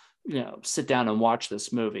want to sit down and watch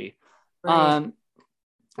this movie. Right.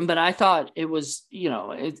 But I thought it was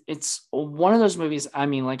it's one of those movies. I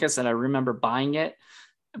mean, like I said, I remember buying it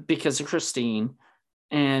because of Christine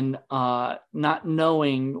and not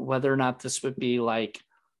knowing whether or not this would be like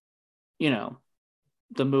the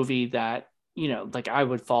movie that like I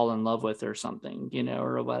would fall in love with or something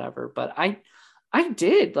or whatever. But I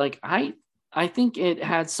did like I think it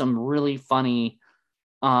had some really funny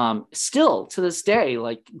still to this day,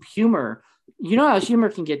 like humor. How humor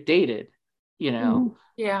can get dated,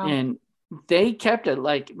 Yeah. And they kept it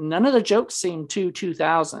like none of the jokes seemed too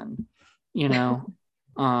 2000, none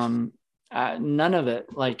of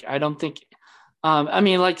it. Like I don't think I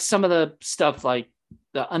mean like some of the stuff like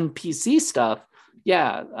the un-PC stuff,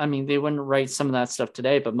 yeah, I mean they wouldn't write some of that stuff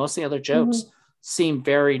today, but most of the other jokes seem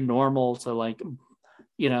very normal to like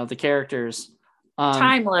the characters.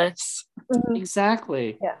 Timeless.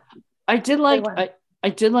 Exactly. Yeah. I did like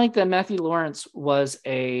that Matthew Lawrence was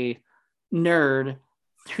a nerd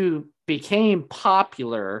who became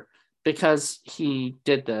popular because he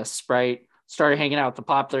did this, right? Started hanging out with the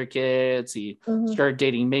popular kids. He started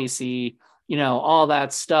dating Macy, all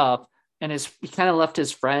that stuff. And he kind of left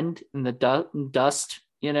his friend in the dust,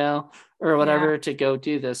 or whatever to go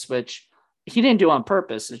do this, which he didn't do on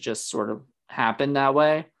purpose. It just sort of happened that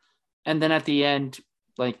way. And then at the end,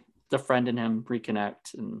 like the friend and him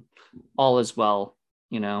reconnect and all is well,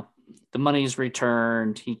 the money's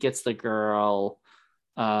returned. He gets the girl.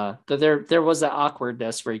 There was an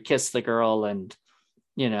awkwardness where he kissed the girl and,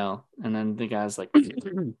 and then the guy's like,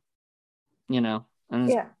 and and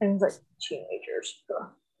it's like teenagers.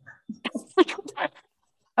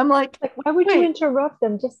 I'm like why would you interrupt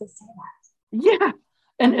them just to say that? Yeah.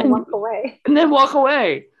 And walk away. And then walk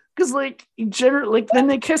away. Because like generally then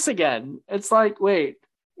they kiss again. It's like, wait,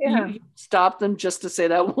 you stop them just to say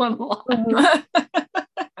that one line.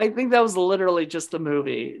 I think that was literally just the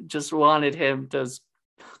movie. Just wanted him to,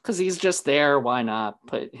 because he's just there. Why not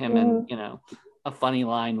put him in, a funny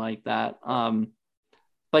line like that?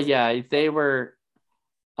 But yeah, they were.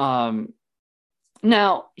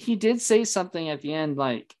 Now he did say something at the end,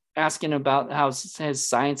 like asking about how his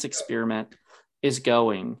science experiment is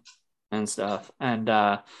going and stuff, and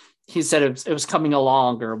he said it was coming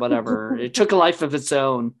along or whatever. It took a life of its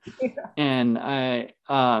own, and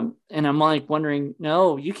I'm like wondering,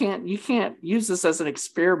 no, you can't use this as an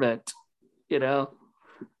experiment, I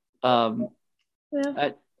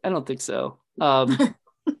don't think so. And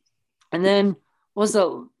then was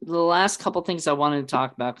the last couple things I wanted to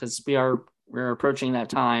talk about, because we're approaching that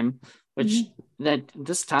time, which that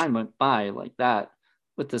this time went by like that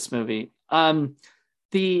with this movie.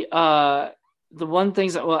 The one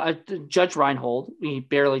things that Judge Reinhold, we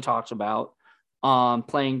barely talked about,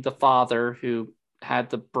 playing the father who had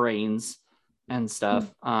the brains and stuff.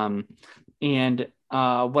 And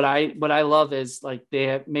what I love is like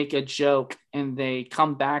they make a joke and they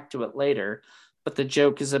come back to it later, but the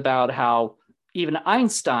joke is about how even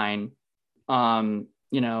Einstein, flunked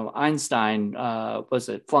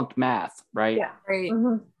math, right? Yeah, right.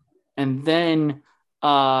 And then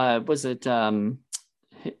was it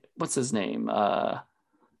what's his name?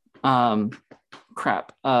 Then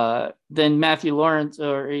Matthew Lawrence,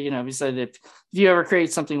 or he said if you ever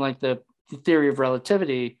create something like the theory of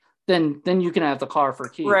relativity, then you can have the car for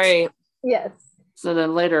keeps. Right. Yes. So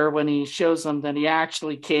then later when he shows them that he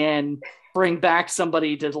actually can bring back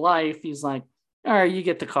somebody to life, he's like, all right, you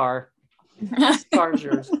get the car. The car's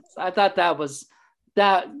yours. I thought that was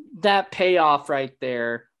that payoff right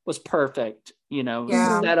there was perfect,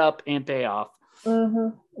 set up and payoff.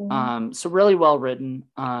 So really well written.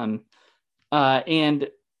 And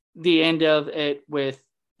the end of it with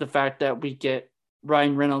the fact that we get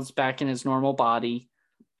Ryan Reynolds back in his normal body,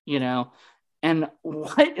 and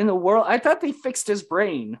what in the world? I thought they fixed his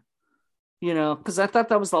brain, because I thought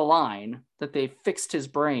that was the line, that they fixed his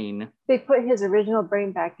brain. They put his original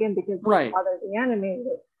brain back in because his right. father reanimated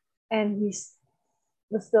it, and he's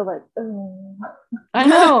was still like, oh. I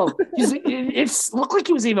know. It looked like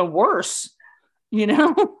he was even worse,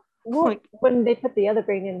 Well, like, when they put the other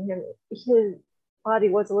brain in him, body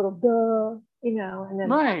was a little duh, and then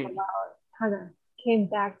Right. kind of came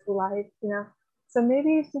back to life, So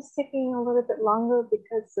maybe it's just taking a little bit longer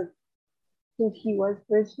because of who he was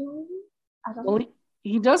originally. I don't Well, know.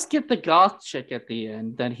 he does get the goth chick at the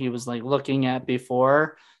end that he was like looking at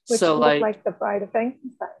before. Which So looked like, like the Bride of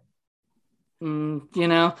Frankenstein.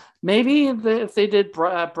 Maybe if they did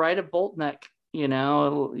Bride of Boltneck,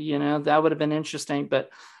 that would have been interesting.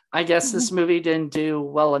 But I guess this movie didn't do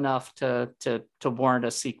well enough to warrant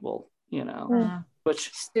a sequel. Which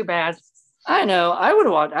It's too bad. I know I would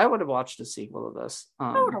have watched a sequel of this.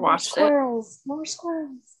 I would have More watched squirrels, more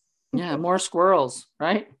squirrels. Yeah, more squirrels,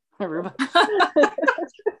 right?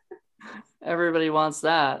 Everybody wants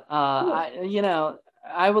that.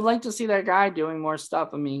 I would like to see that guy doing more stuff.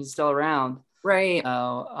 I mean, he's still around. Right.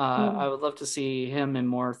 I would love to see him in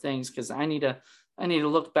more things because I need to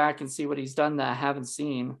look back and see what he's done that I haven't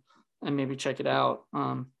seen and maybe check it out.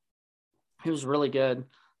 He was really good.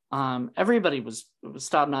 Everybody was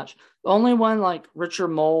top notch. The only one, like Richard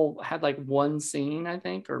Mole, had like one scene, I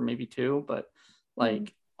think, or maybe two, but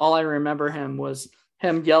like all I remember him was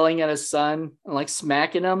him yelling at his son and like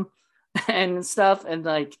smacking him and stuff, and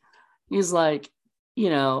like he's like, he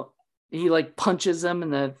like punches him in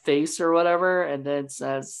the face or whatever, and then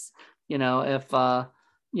says,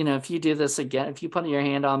 if you do this again, if you put your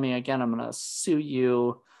hand on me again, I'm gonna sue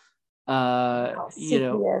you.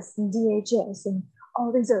 CPS and DHS and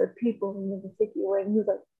all these other people, and never take you away. And he was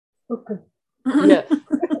like, okay. Yeah.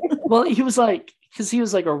 Well, he was like,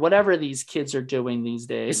 or whatever these kids are doing these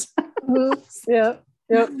days. Yeah.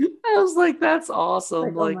 Yep. I was like, that's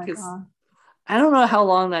awesome. Oh my God. I don't know how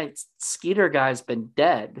long that Skeeter guy's been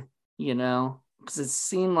dead, because it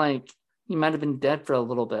seemed like he might have been dead for a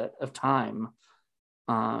little bit of time.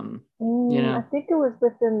 I think it was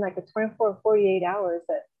within like a 24 or 48 hours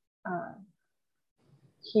that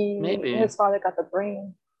his father got the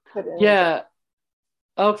brain put in. Yeah.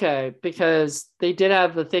 Okay, because they did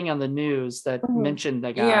have the thing on the news that mentioned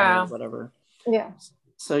the guy or whatever. Yeah.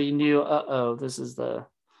 So you knew, this is the,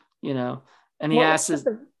 and he asked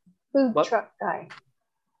the food truck guy.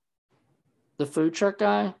 The food truck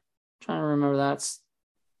guy? I'm trying to remember that.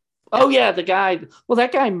 Oh yeah, the guy. Well,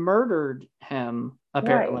 that guy murdered him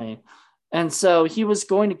apparently, right. And so he was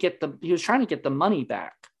trying to get the money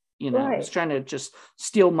back. Right. He was trying to just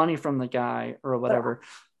steal money from the guy or whatever.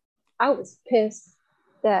 I was pissed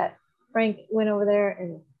that Frank went over there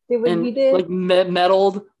and did what he did, like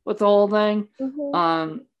meddled with the whole thing.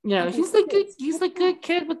 He's the good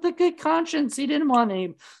kid with the good conscience. He didn't want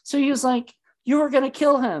him, so he was like, "You were gonna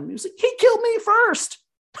kill him." He was like, "He killed me first."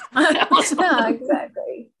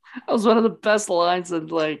 Exactly. That was one of the best lines in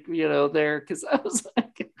there, because I was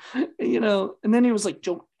like, and then he was like,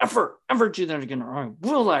 "Don't ever do that again, or I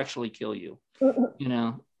will actually kill you."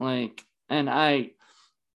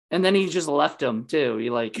 And then he just left him too. He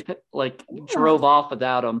drove off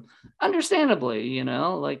without him. Understandably,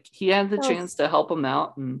 he had the chance to help him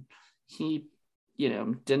out, and he,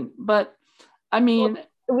 didn't. But I mean,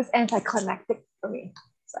 it was anticlimactic for me.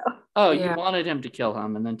 So. Oh, yeah. You wanted him to kill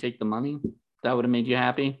him and then take the money? That would have made you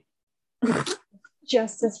happy?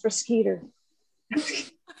 Justice for Skeeter.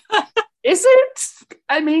 Is it?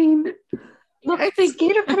 I mean, look, I think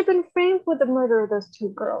Skeeter could have been framed with the murder of those two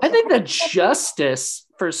girls. I think the justice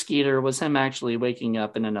for Skeeter was him actually waking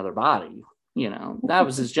up in another body. That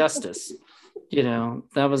was his justice.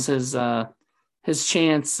 That was his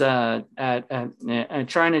chance at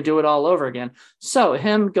trying to do it all over again. So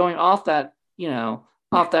him going off that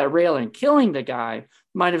rail and killing the guy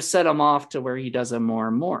might have set him off to where he does it more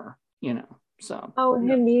and more. So. Oh,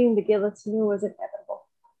 him needing the guillotine was inevitable.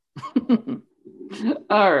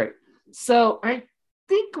 All right. So I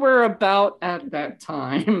think we're about at that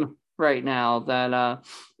time right now that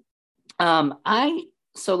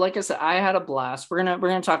so like I said, I had a blast. We're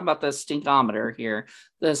gonna talk about the stinkometer here.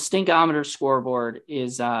 The stinkometer scoreboard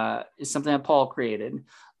is something that Paul created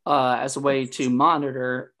as a way to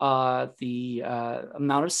monitor the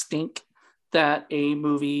amount of stink that a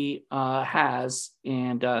movie has.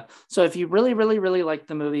 And so if you really, really, really like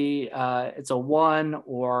the movie, it's a 1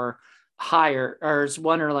 or higher, or it's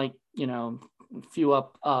 1 or like, a few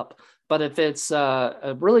up. But if it's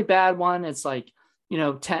a really bad one, it's like,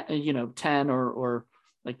 10 or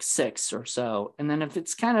like 6 or so. And then if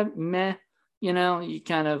it's kind of meh, you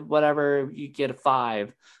kind of whatever, you get a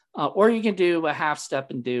 5. Or you can do a half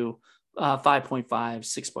step and do 5.5,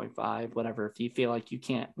 6.5, whatever, if you feel like you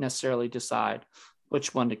can't necessarily decide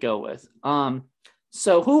which one to go with.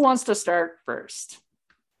 So who wants to start first?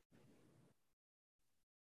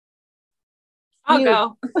 I'll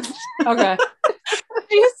go. Okay.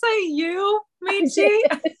 Did you say you, Michi?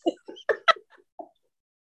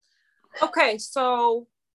 Okay, so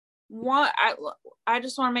one, I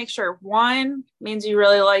just want to make sure. 1 means you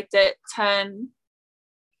really liked it. 10.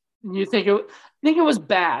 You think it was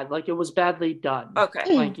bad, like it was badly done.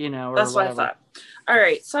 Okay, like, you know, or that's what I whatever. thought. All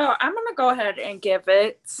right, so I'm gonna go ahead and give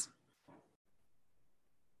it,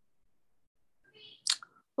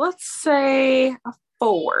 let's say, a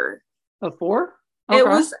 4. A 4? It Okay.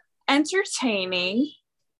 was entertaining.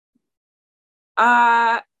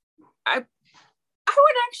 I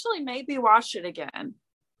would actually maybe watch it again.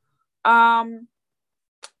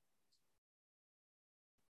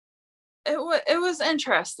 It was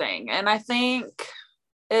interesting, and I think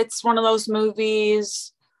it's one of those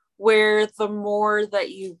movies where the more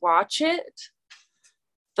that you watch it,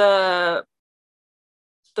 the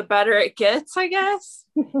better it gets, I guess,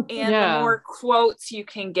 and Yeah. the more quotes you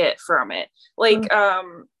can get from it, like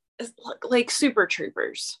Super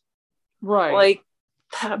Troopers. Right. Like,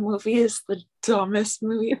 that movie is the dumbest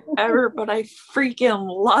movie ever, but I freaking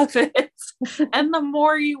love it. And the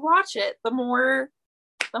more you watch it, the more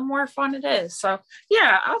fun it is. So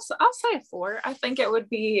yeah, I'll say a 4. I think it would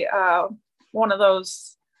be one of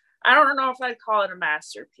those. I don't know if I'd call it a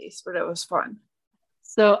masterpiece, but it was fun.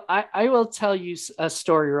 So I will tell you a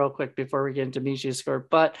story real quick before we get into Michi's score.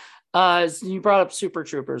 But you brought up Super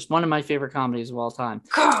Troopers, one of my favorite comedies of all time.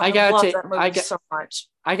 God, I love that movie so much.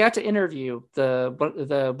 I got to interview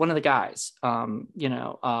the one of the guys.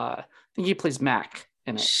 I think he plays Mac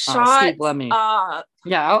in it. Steve Lemmy.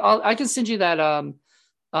 Yeah, I can send you that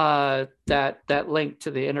that link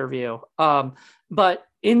to the interview. But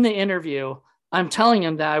in the interview, I'm telling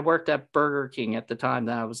him that I worked at Burger King at the time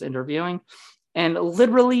that I was interviewing. And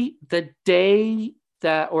literally the day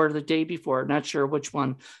before, not sure which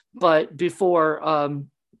one, but before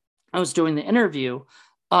I was doing the interview,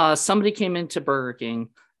 somebody came into Burger King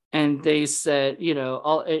and they said,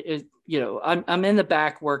 I'm in the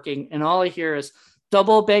back working and all I hear is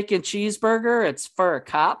double bacon cheeseburger. It's for a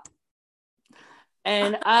cop.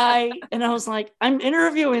 And I was like, I'm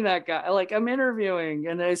interviewing that guy. Like, I'm interviewing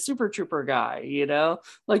a Super Trooper guy,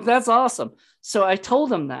 like, that's awesome. So I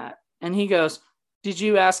told him that. And he goes, did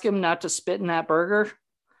you ask him not to spit in that burger?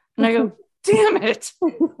 And I go, damn it.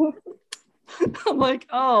 I'm like,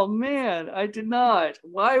 oh man, I did not.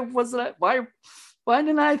 Why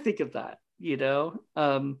didn't I think of that? Or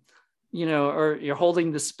you're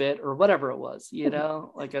holding the spit or whatever it was,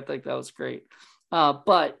 like, I think that was great.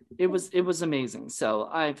 But it was amazing. So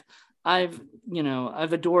I've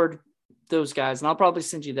adored those guys, and I'll probably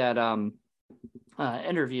send you that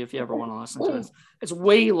interview if you ever want to listen to it. It's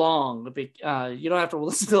way long. You don't have to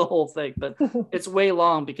listen to the whole thing, but it's way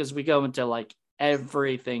long because we go into like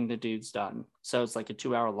everything the dude's done. So it's like a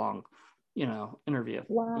 2-hour long, interview.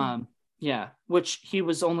 Wow. Yeah, which he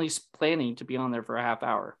was only planning to be on there for a half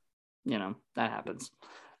hour. That happens,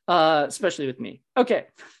 especially with me. Okay,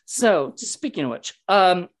 so speaking of which,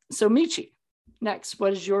 so Michi, next,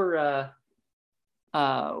 what is your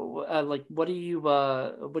what do you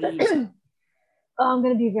I'm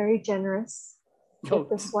going to be very generous with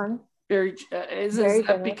this one. Is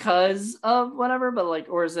that because of whatever, but like,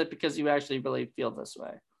 or is it because you actually really feel this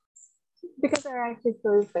way? Because I actually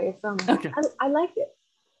feel this way. Okay. I liked it.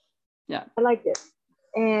 Yeah. I liked it.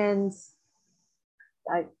 And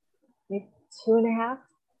I maybe 2.5.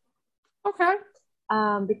 Okay.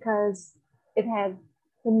 Because it had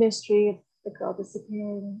the mystery of the girl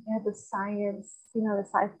disappearing. It had the science, the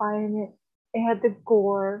sci-fi in it. It had the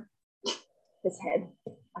gore. His head.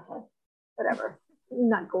 Okay. Whatever.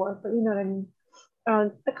 Not gore, but you know what I mean.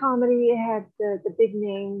 The comedy, it had the big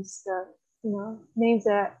names, names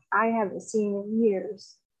that I haven't seen in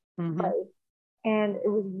years. Mm-hmm. And it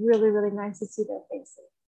was really, really nice to see their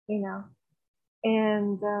faces,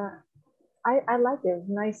 And I liked it. It was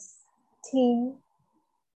nice teen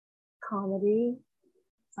comedy,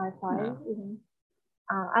 sci-fi. Yeah.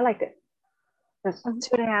 I liked it. That's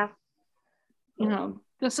 2.5.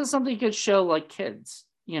 This is something you could show like kids,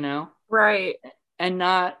 right, and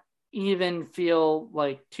not even feel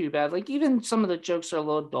like too bad. Like, even some of the jokes are a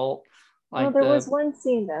little adult. Like, there was one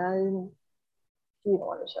scene that I didn't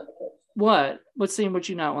want to show the kids. What scene would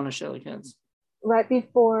you not want to show the kids? Right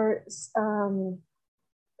before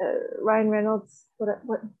Ryan Reynolds, what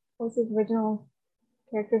was his original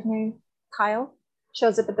character's name? Kyle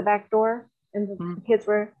shows up at the back door, and the kids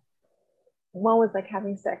were, one was like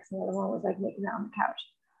having sex, and the other one was like making out on the couch.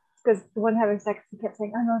 Because the one having sex, he kept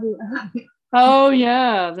saying, "I love you, I love you." Oh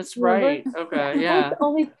yeah, that's right. Okay, yeah. That's the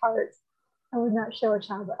only part I would not show a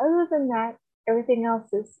child. But other than that, everything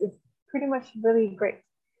else is pretty much really great.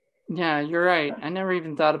 Yeah, you're right. I never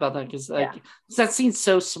even thought about that because that scene's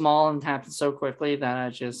so small and happens so quickly that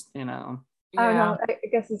I just, I don't know. I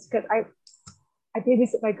guess it's because I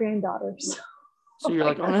babysit my granddaughters. So you're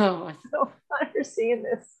like, oh no. I don't understand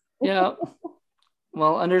this. Yeah.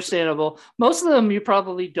 Well, understandable. Most of them you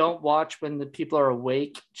probably don't watch when the people are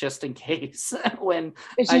awake, just in case when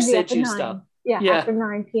I send you stuff. Yeah, after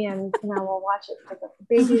 9 p.m. and I will watch it. Like the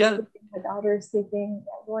baby's sleeping, my daughter's sleeping,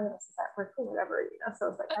 everyone else is at work or whatever, So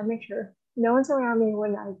it's like I make sure no one's around me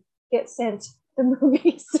when I get sent the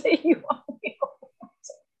movies that you want me to watch.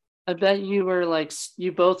 I bet you were like,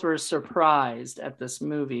 you both were surprised at this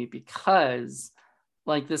movie because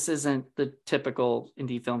like this isn't the typical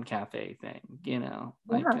indie film cafe thing,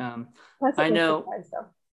 Like I know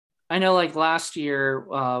like last year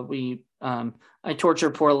I tortured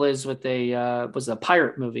poor Liz with was a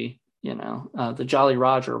pirate movie, the Jolly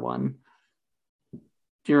Roger one.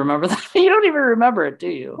 Do you remember that? You don't even remember it, do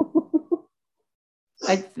you?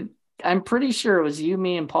 I'm pretty sure it was you,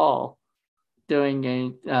 me, and Paul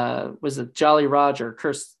doing was it Jolly Roger,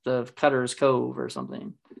 Curse of Cutter's Cove or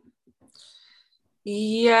something?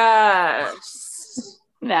 Yes.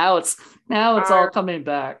 Now it's all coming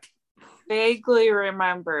back. Vaguely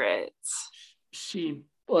remember it. She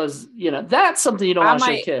was, that's something you don't want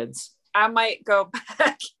to show kids. I might go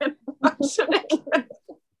back and watch it again.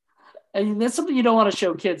 And that's something you don't want to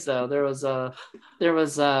show kids, though. There was a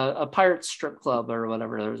pirate strip club or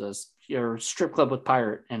whatever. There was a strip club with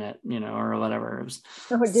pirate in it, or whatever. It was,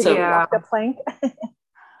 did he walk the plank?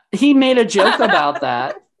 He made a joke about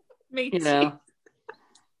that. Me too.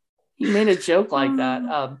 He made a joke like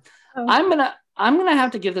that. I'm gonna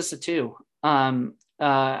have to give this a 2. I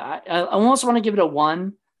almost want to give it a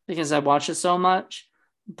 1 because I watch it so much,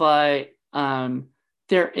 but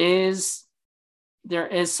there is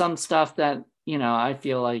some stuff that I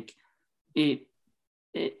feel like it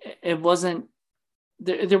wasn't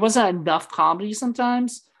there wasn't enough comedy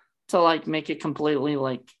sometimes to like make it completely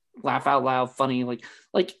like laugh out loud funny. Like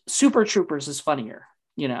Super Troopers is funnier,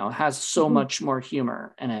 has so much more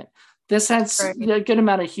humor in it. This has a good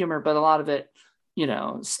amount of humor, but a lot of it,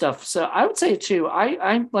 stuff. So I would say too,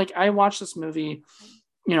 I watch this movie,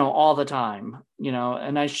 all the time,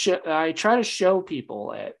 and I try to show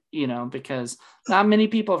people it, because not many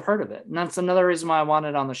people have heard of it. And that's another reason why I want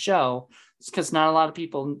it on the show. It's because not a lot of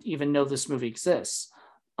people even know this movie exists.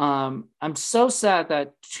 I'm so sad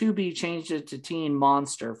that Tubi changed it to Teen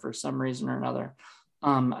Monster for some reason or another.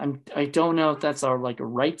 I don't know if that's a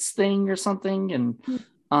rights thing or something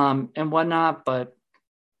and whatnot, but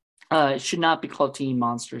it should not be called Teen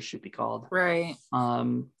Monster. It should be called Boltneck.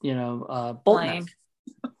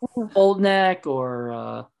 Boltneck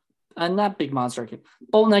or not Big Monster.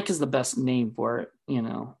 Boltneck is the best name for it,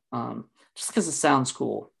 just because it sounds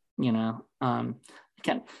cool,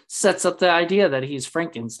 It sets up the idea that he's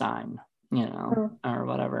Frankenstein, or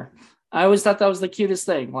whatever. I always thought that was the cutest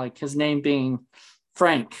thing, like his name being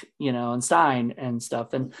Frank, and Stein and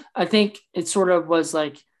stuff. And I think it sort of was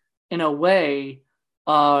like, in a way,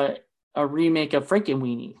 a remake of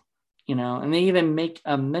Frankenweenie, and they even make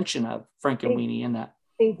a mention of Frankenweenie in that.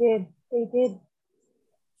 They did.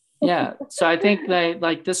 Yeah. So I think that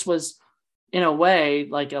like this was, in a way,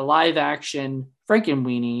 like a live action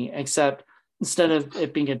Frankenweenie, except instead of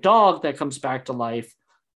it being a dog that comes back to life,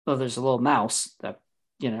 well, there's a little mouse that,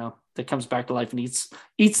 that comes back to life and eats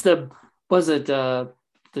the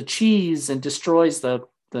cheese and destroys the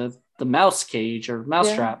mouse cage or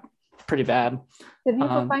mouse trap. Pretty bad. Did you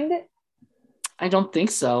ever find it? I don't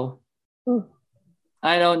think so.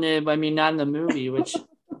 I don't know. I mean, not in the movie, which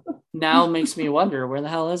now makes me wonder, where the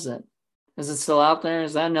hell is it? Is it still out there?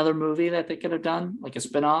 Is that another movie that they could have done, like a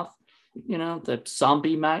spinoff? The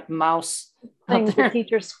zombie mouse. Playing to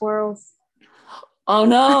teach your squirrels. Oh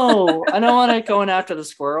no! I don't want it going after the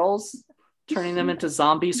squirrels, turning them into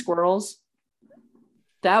zombie squirrels.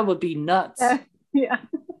 That would be nuts. Yeah.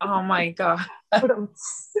 Oh my god.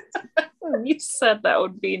 You said that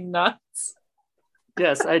would be nuts.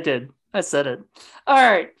 Yes, I did. I said it. All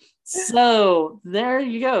right. So there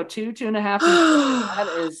you go.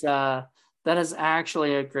 2.5. That is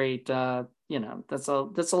actually a great that's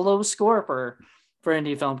a low score for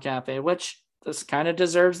Indie Film Cafe, which this kind of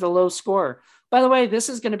deserves the low score. By the way, this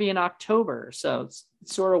is going to be in October, so it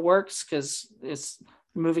sort of works because the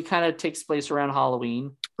movie kind of takes place around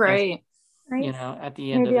Halloween. Right. At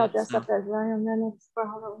the end. Maybe I'll dress up as Ryan Reynolds for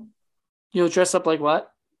Halloween. You'll dress up like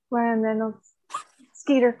what? Ryan Reynolds.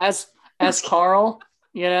 Skeeter. As Carl,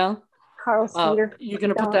 Carl Skeeter. You're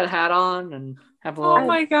gonna put that hat on and have a little. Oh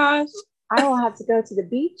my gosh! I will have to go to the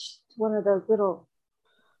beach, one of those little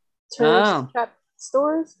tourist trap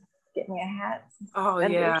stores. Get me a hat. Oh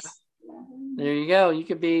yeah. There you go. You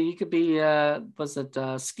could be. Was it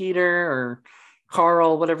Skeeter or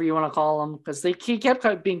Carl, whatever you want to call him, because he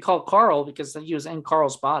kept being called Carl because he was in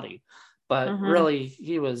Carl's body, but really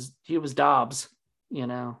he was Dobbs, you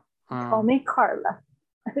know. Call me Carla.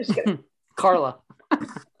 I'm just kidding. Carla.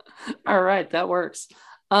 All right, that works.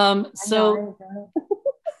 So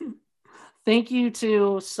thank you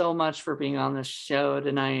two so much for being on this show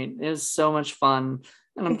tonight. It was so much fun,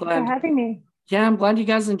 and I'm glad for having me. Yeah, I'm glad you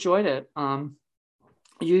guys enjoyed it.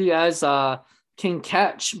 You guys can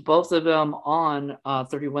catch both of them on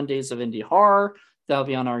 31 Days of Indie Horror. They'll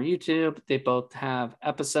be on our YouTube. They both have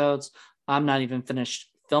episodes. I'm not even finished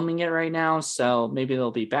filming it right now, so maybe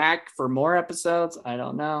they'll be back for more episodes. I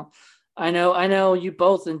don't know. I know you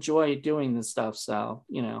both enjoy doing this stuff, so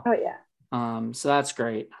you know. Oh yeah. So that's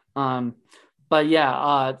great. But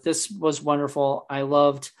yeah, this was wonderful. I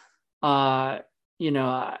loved I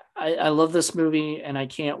love this movie, and I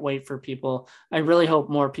can't wait for people. I really hope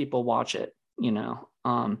more people watch it, you know.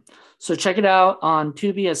 So check it out on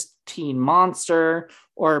Tubi as Teen Monster,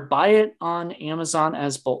 or buy it on Amazon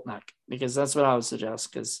as Boltneck, because that's what I would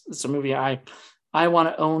suggest, because it's a movie I want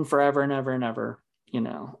to own forever and ever and ever, you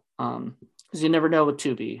know. Because you never know with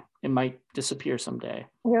Tubi, it might disappear someday.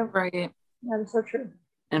 Yeah, Right. that is so true.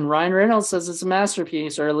 And Ryan Reynolds says it's a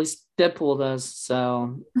masterpiece, or at least Deadpool does.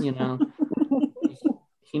 So, you know,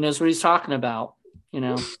 he knows what he's talking about, you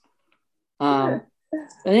know.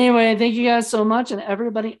 Anyway, thank you guys so much. And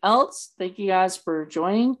everybody else, thank you guys for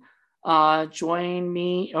joining. Join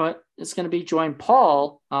me. It's going to be join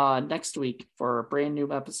Paul next week for a brand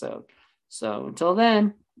new episode. So until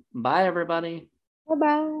then, bye, everybody.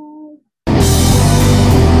 Bye-bye.